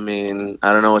 yeah. I mean,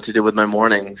 I don't know what to do with my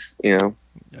mornings, you know.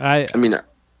 I mean,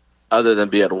 other than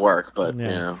be at work, but, Yeah. you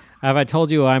know. Have I told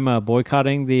you I'm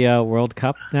boycotting the World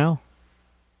Cup now?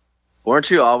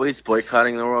 Weren't you always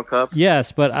boycotting the World Cup?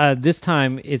 Yes, but this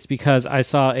time it's because I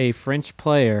saw a French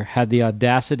player had the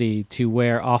audacity to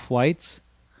wear off-whites.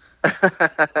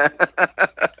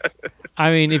 I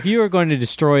mean, if you were going to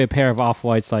destroy a pair of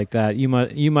off-whites like that, you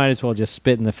might as well just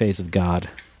spit in the face of God.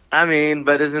 I mean,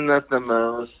 but isn't that the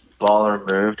most baller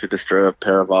move to destroy a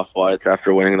pair of off-whites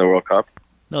after winning the World Cup?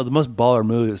 No, the most baller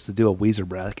move is to do a Weezer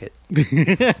bracket.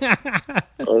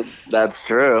 Well, that's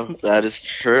true. That is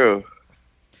true.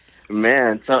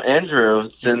 Man, so Andrew,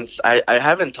 since I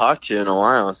haven't talked to you in a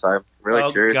while, so I'm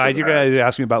really curious. God, you're going to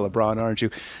ask me about LeBron, aren't you?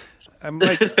 I'm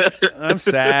like, I'm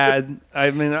sad.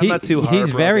 I mean, I'm not too hard.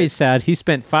 He's very sad. He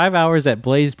spent 5 hours at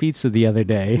Blaze Pizza the other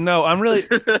day. No, I'm really.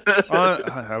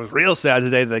 I was real sad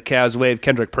today that the Cavs waived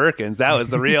Kendrick Perkins. That was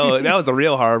the real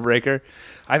heartbreaker.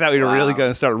 I thought we were really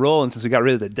going to start rolling since we got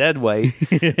rid of the dead weight.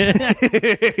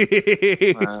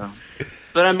 Wow.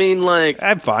 But I mean, like,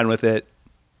 I'm fine with it.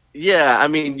 Yeah, I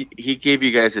mean, he gave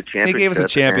you guys a championship. He gave us a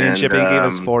championship. And, he gave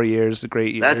us 4 years,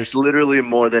 great years. That's literally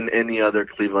more than any other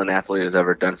Cleveland athlete has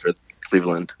ever done for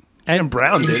Cleveland. And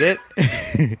Brown did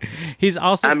it. He's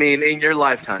also. I mean, in your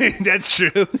lifetime. That's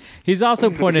true. He's also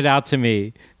pointed out to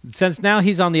me, since now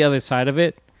he's on the other side of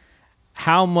it,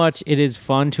 how much it is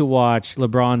fun to watch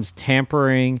LeBron's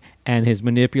tampering and his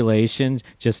manipulations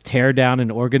just tear down an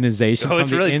organization from It's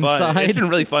the really inside. fun. It's been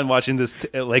really fun watching this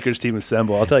Lakers team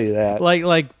assemble. I'll tell you that.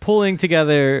 Like pulling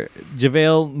together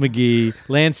JaVale McGee,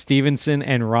 Lance Stevenson,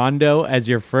 and Rondo as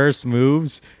your first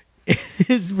moves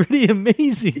is pretty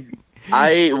amazing.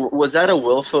 Was that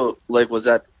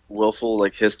willful,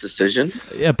 like his decision?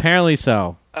 Apparently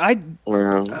so. I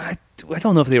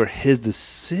don't know if they were his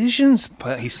decisions,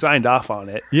 but he signed off on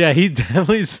it. Yeah, he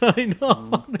definitely signed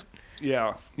off on it.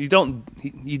 Yeah, you don't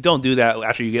do that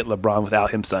after you get LeBron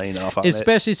without him signing off on it.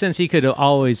 Especially since he could have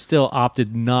always still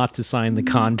opted not to sign the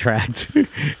contract.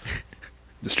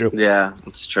 It's true. Yeah,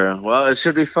 it's true. Well, it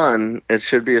should be fun. It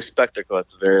should be a spectacle at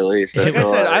the very least. Like I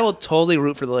said, I will totally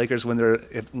root for the Lakers when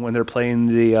they're playing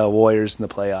the Warriors in the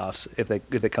playoffs. If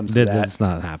it comes to that, That's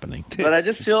not happening. But I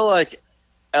just feel like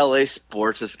LA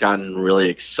sports has gotten really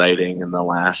exciting in the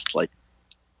last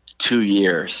 2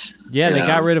 years. Yeah, they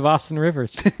got rid of Austin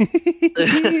Rivers.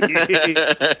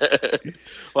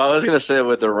 Well, I was going to say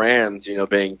with the Rams,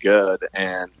 being good,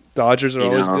 and Dodgers are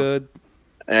always good.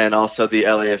 And also the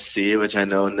LAFC, which I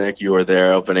know, Nick, you were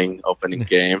there opening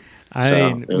game.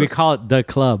 We call it the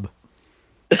club.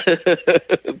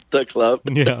 The club?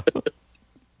 Yeah.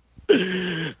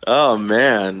 Oh,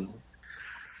 man.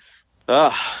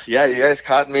 Yeah, you guys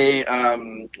caught me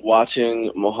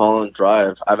watching Mulholland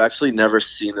Drive. I've actually never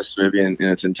seen this movie in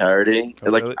its entirety.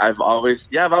 Oh, really? I've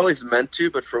always meant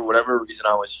to, but for whatever reason,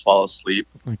 I always fall asleep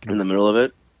in the middle of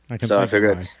it. So I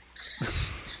figured I'd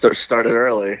started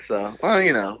early. So,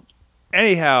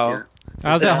 Anyhow,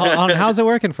 how's it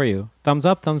working for you? Thumbs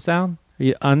up, thumbs down? Are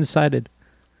you undecided?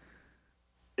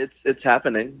 It's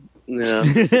happening.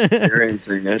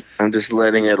 Experiencing it. I'm just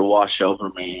letting it wash over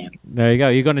me. There you go.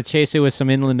 You're going to chase it with some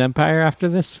Inland Empire after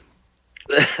this?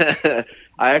 I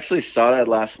actually saw that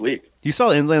last week. You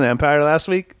saw Inland Empire last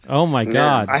week? Oh my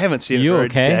God! I haven't seen it for a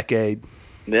decade.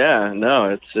 Yeah, no,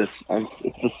 it's just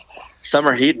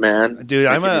summer heat, man. Dude,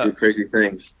 do crazy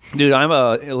things. Dude, I'm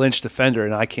a Lynch defender,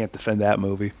 and I can't defend that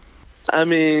movie. I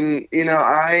mean,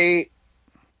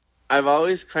 I've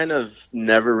always kind of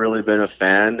never really been a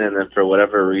fan, and then for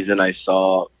whatever reason, I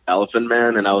saw Elephant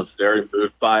Man, and I was very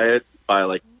moved by it.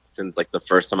 Since the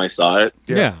first time I saw it.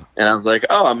 Yeah. And I was like,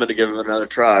 oh, I'm going to give it another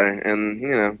try,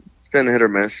 and it's been hit or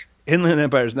miss. Inland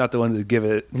Empire is not the one to give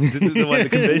it, the one to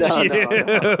convince you.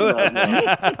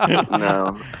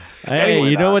 No. Hey,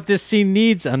 you know what this scene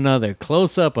needs? Another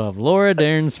close-up of Laura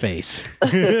Dern's face.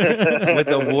 With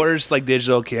the worst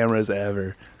digital cameras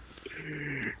ever.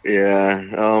 Yeah.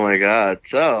 Oh my God.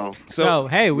 So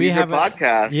hey, we Weezer have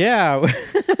podcast. Yeah.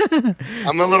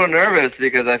 I'm a little nervous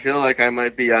because I feel like I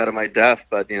might be out of my depth,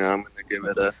 but I'm going to give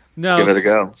it a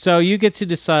go. So you get to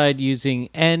decide using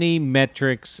any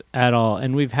metrics at all.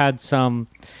 And we've had some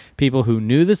people who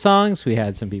knew the songs. We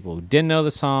had some people who didn't know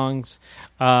the songs.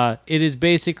 It is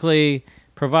basically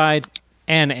provide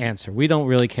an answer. We don't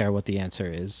really care what the answer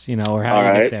is, or how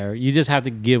you get there. You just have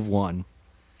to give one.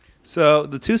 So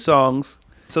the two songs.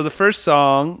 So the first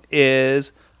song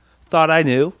is Thought I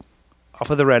Knew off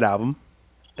of the Red Album.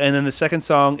 And then the second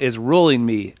song is Ruling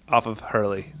Me off of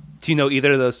Hurley. Do you know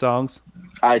either of those songs?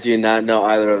 I do not know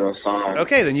either of those songs.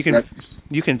 Okay, then you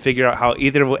can figure out how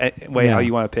either way how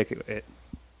you want to pick it.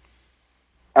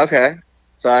 Okay.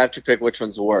 So I have to pick which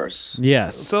one's worse.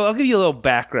 Yes. So I'll give you a little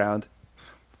background.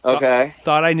 Okay.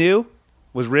 Thought I Knew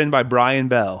was written by Brian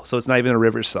Bell, so it's not even a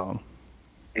Rivers song.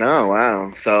 Oh,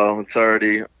 wow. So it's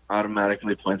already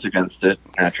automatically points against it,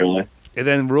 naturally. And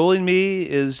then Ruling Me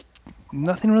is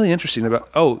nothing really interesting about.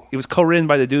 Oh, it was co-written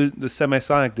by the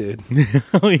Semisonic dude.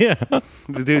 Oh, yeah.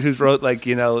 The dude who wrote,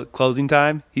 Closing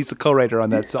Time. He's the co-writer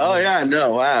on that song. Oh, yeah,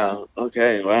 no, wow.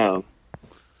 Okay, wow.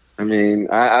 I mean,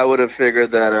 I would have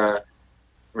figured that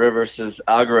Rivers'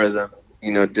 algorithm,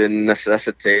 didn't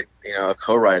necessitate, a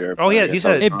co-writer. Oh, yeah,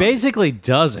 it basically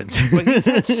doesn't. But he's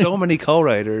had so many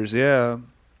co-writers, yeah.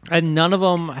 And none of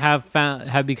them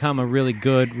have become a really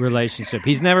good relationship.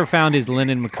 He's never found his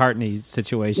Lennon-McCartney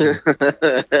situation.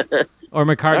 Or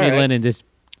McCartney-Lennon, just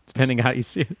depending how you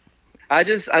see it.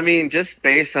 Just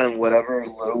based on whatever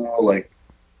little,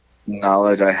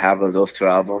 knowledge I have of those two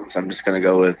albums, I'm just going to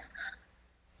go with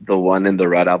the one in the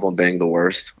Red Album being the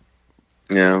worst.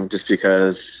 Just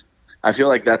because I feel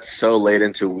like that's so late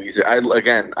into Weezer.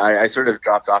 I sort of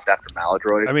dropped off after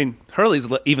Maladroit. I mean, Hurley's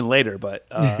even later, but...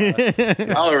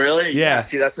 Oh, really? Yeah.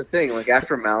 See, that's the thing.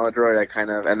 After Maladroit, I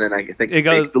kind of... And then I think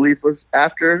Make Believe was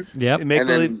after. Yep. Make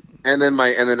Believe... And then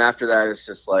after that, it's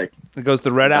just It goes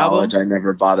the Red Album. I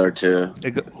never bothered to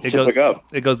pick up.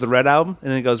 It goes the Red Album,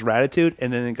 and then it goes Ratitude,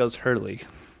 and then it goes Hurley.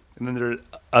 And then there are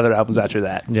other albums after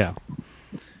that. Yeah.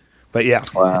 But yeah.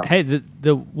 Wow. Hey,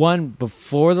 the one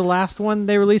before the last one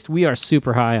they released, we are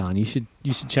super high on. You should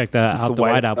check that out. The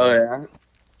White Album. Oh yeah,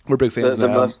 we're big fans of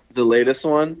that. The latest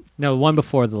one. No, the one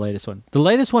before the latest one. The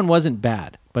latest one wasn't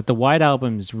bad, but the White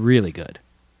Album is really good.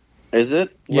 Is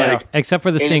it? Yeah, except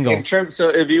for the single. In terms, so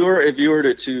if you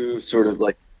were to sort of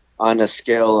on a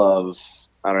scale of,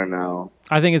 I don't know.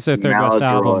 I think it's their third best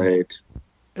album.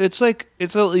 It's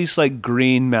at least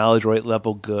Green Maladroit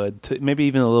level good, maybe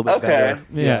even a little bit better.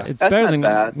 Yeah, it's better than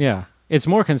bad. Yeah, it's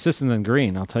more consistent than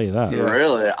Green. I'll tell you that. Yeah.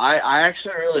 Really, I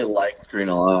actually really liked Green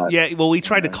a lot. Yeah, well, we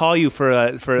tried to call you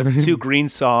for two Green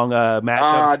song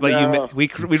matchups, but no. we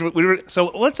were. So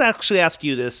let's actually ask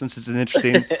you this since it's an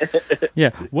interesting.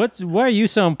 Yeah, why are you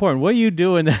so important? What are you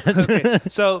doing? Okay,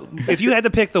 so if you had to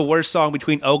pick the worst song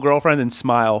between "Oh Girlfriend" and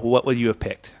 "Smile," what would you have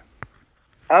picked?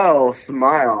 Oh,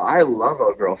 Smile! I love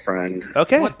 "Oh Girlfriend."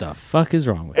 Okay. What the fuck is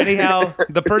wrong with you? Anyhow,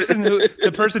 the person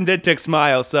did pick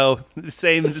Smile, so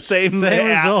same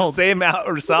result, same out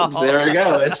result. There we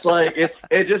go.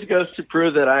 It just goes to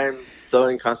prove that I'm so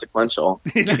inconsequential.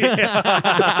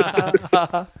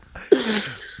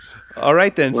 All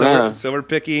right then. Wow. So we're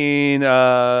picking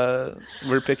Thought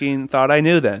I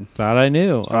Knew then. Thought I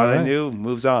Knew. Thought I Knew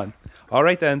moves on. All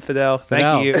right then, Fidel.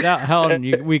 Thank you. Fidel, hell,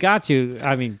 we got you.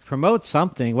 I mean, promote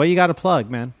something. What you got to plug,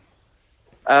 man?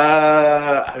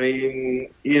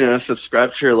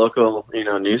 Subscribe to your local,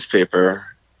 newspaper.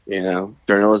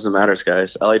 Journalism matters,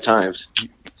 guys. LA Times.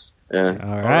 Yeah. All right.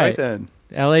 All right then.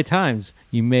 LA Times.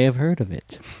 You may have heard of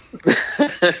it.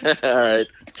 All right.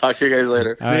 Talk to you guys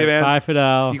later. See you, man. Bye,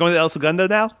 Fidel. You going to El Segundo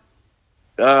now?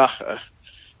 Yeah.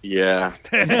 Yeah.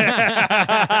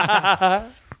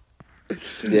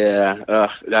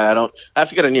 I have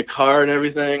to get a new car and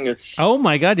everything. Oh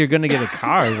my God, you're gonna get a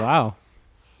car! Wow.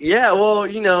 Yeah. Well,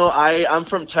 I'm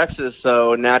from Texas,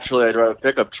 so naturally I drive a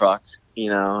pickup truck.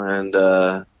 And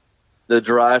the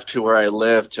drive to where I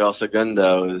live to El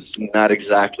Segundo is not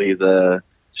exactly the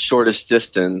shortest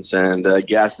distance, and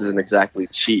gas isn't exactly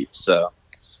cheap. So,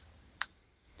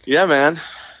 yeah, man,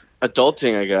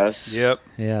 adulting, I guess. Yep.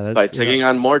 Yeah. By taking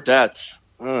on more debt.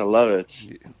 Oh, I love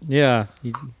it. Yeah.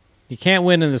 You can't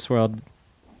win in this world.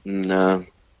 No,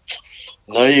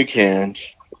 you can't.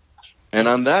 And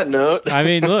on that note, I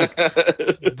mean, look,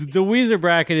 the Weezer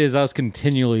bracket is us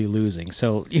continually losing.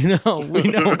 So, we know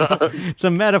it's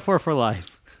a metaphor for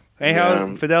life.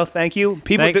 Anyhow, Fidel, thank you.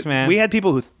 Thanks, man. We had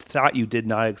people who thought you did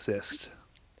not exist.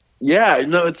 Yeah,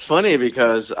 no, it's funny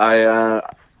because I'll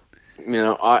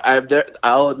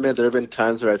admit there have been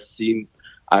times where I've seen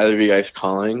either of you guys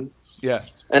calling. Yeah.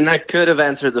 And I could have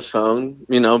answered the phone,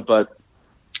 but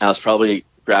I was probably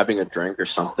grabbing a drink or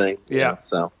something. Yeah.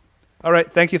 So. All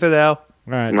right. Thank you, Fidel. All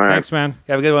right. All right. Thanks, man.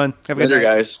 Have a good one. Have a good Later,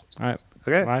 night. guys. All right.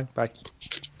 Okay. Bye. Bye.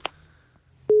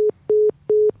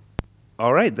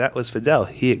 All right. That was Fidel.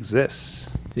 He exists.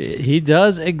 He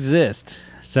does exist.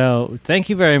 So thank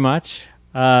you very much.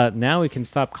 Now we can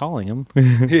stop calling him.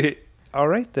 All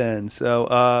right, then. So,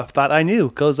 Thought I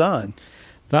Knew goes on.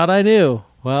 Thought I knew.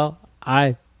 Well,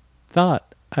 I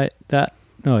thought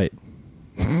no, wait.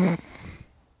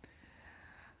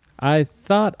 I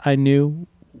thought I knew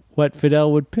what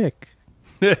Fidel would pick.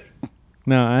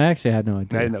 No, I actually had no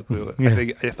idea. I had no clue.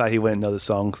 Yeah. I thought he wouldn't know the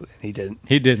songs, and he didn't.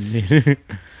 He didn't.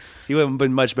 He would have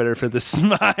been much better for the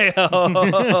smile.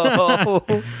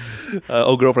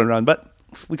 Old girlfriend run, but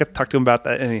we got to talk to him about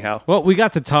that anyhow. Well, we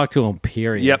got to talk to him,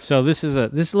 period. Yep. So this is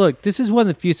one of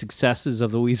the few successes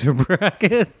of the Weezer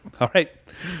bracket. All right.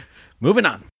 Moving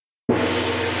on.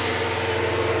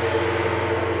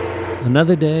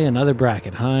 Another day, another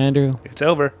bracket, huh, Andrew? It's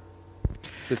over.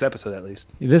 This episode, at least.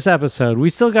 This episode, we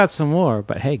still got some more,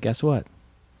 but hey, guess what?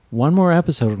 One more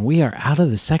episode and we are out of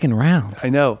the second round. I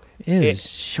know. It was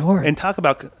short. And talk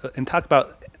about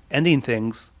ending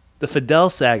things. The Fidel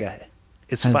saga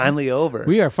is finally over.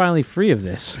 We are finally free of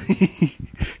this.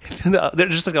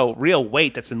 There's just like a real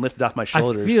weight that's been lifted off my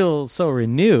shoulders. I feel so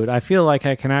renewed. I feel like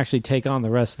I can actually take on the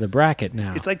rest of the bracket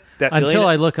now. It's like that feeling. Until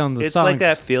I look on the It's songs. like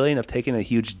that feeling of taking a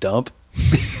huge dump.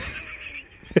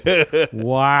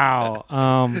 Wow.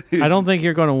 I don't think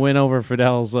you're going to win over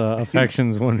Fidel's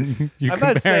affections when you I'm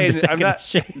compare not saying. him to I'm taking a not.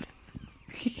 shit.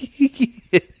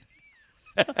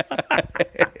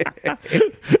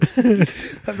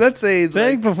 I'm not saying.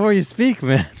 Think before you speak,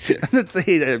 man. I'm not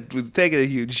saying I was taking a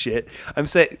huge shit. I'm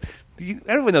saying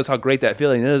everyone knows how great that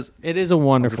feeling is. It is a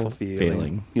wonderful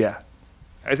feeling. Yeah,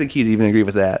 I think he'd even agree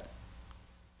with that.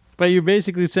 But you're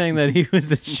basically saying that he was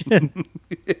the shit.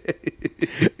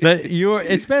 That you're,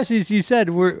 especially as you said,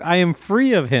 I am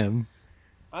free of him.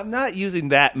 I'm not using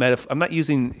that metaphor. I'm not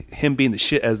using him being the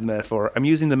shit as the metaphor. I'm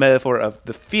using the metaphor of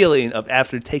the feeling of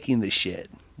after taking the shit.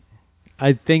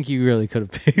 I think you really could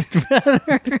have picked better.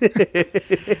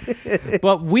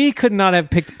 But we could not have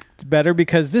picked better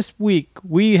because this week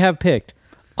we have picked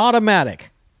Automatic,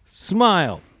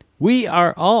 Smile, We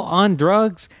Are All on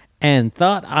Drugs, and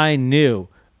Thought I Knew.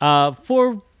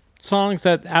 4 songs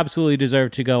that absolutely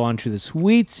deserve to go onto the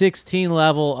Sweet 16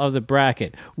 level of the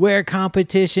bracket, where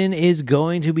competition is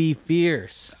going to be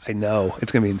fierce. I know.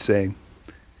 It's going to be insane.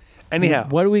 Anyhow,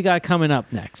 What do we got coming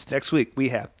up next? next week we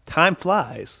have Time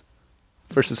Flies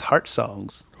versus Heart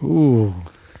Songs. Ooh.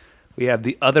 We have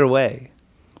The Other Way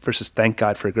versus Thank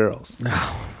God for Girls.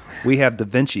 We have Da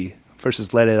Vinci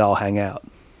versus Let It All Hang Out.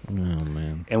 Oh,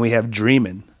 man. And we have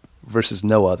Dreamin' versus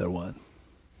No Other One.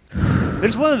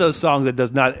 There's one of those songs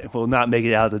that will not make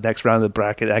it out of the next round of the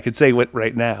bracket. I could say it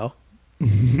right now.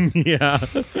 Yeah.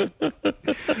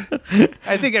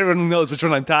 I think everyone knows which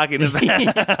one I'm talking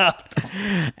about.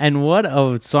 And what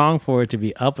a song for it to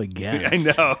be up against.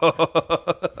 I know.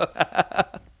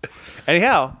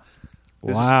 Anyhow,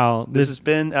 Wow. this has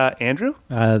been Andrew,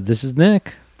 This is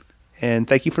Nick. and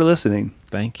thank you for listening.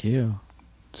 Thank you.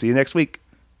 See you next week.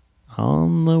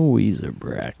 On the Weezer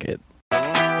bracket.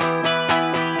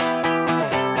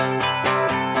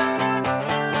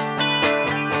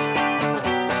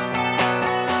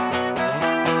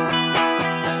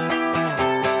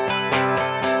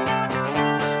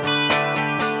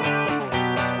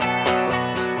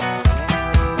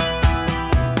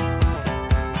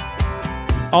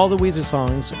 All the Weezer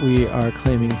songs, we are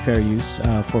claiming fair use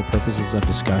for purposes of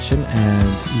discussion, and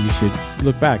you should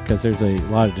look back because there's a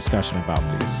lot of discussion about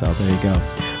these, so there you go.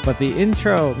 But the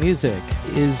intro music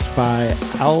is by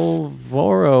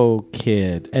Alvaro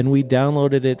Kid, and we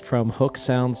downloaded it from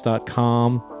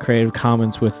hooksounds.com, Creative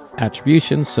Commons with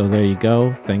attribution, so there you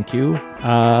go. Thank you.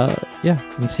 Yeah,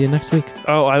 and see you next week.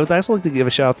 Oh, I would also like to give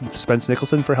a shout out to Spence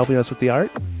Nicholson for helping us with the art.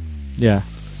 Yeah.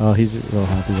 Oh, he's real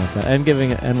happy about that.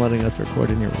 And letting us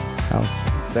record in your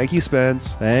house. Thank you,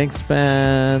 Spence. Thanks,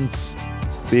 Spence.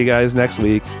 See you guys next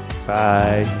week.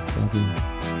 Bye. Love you.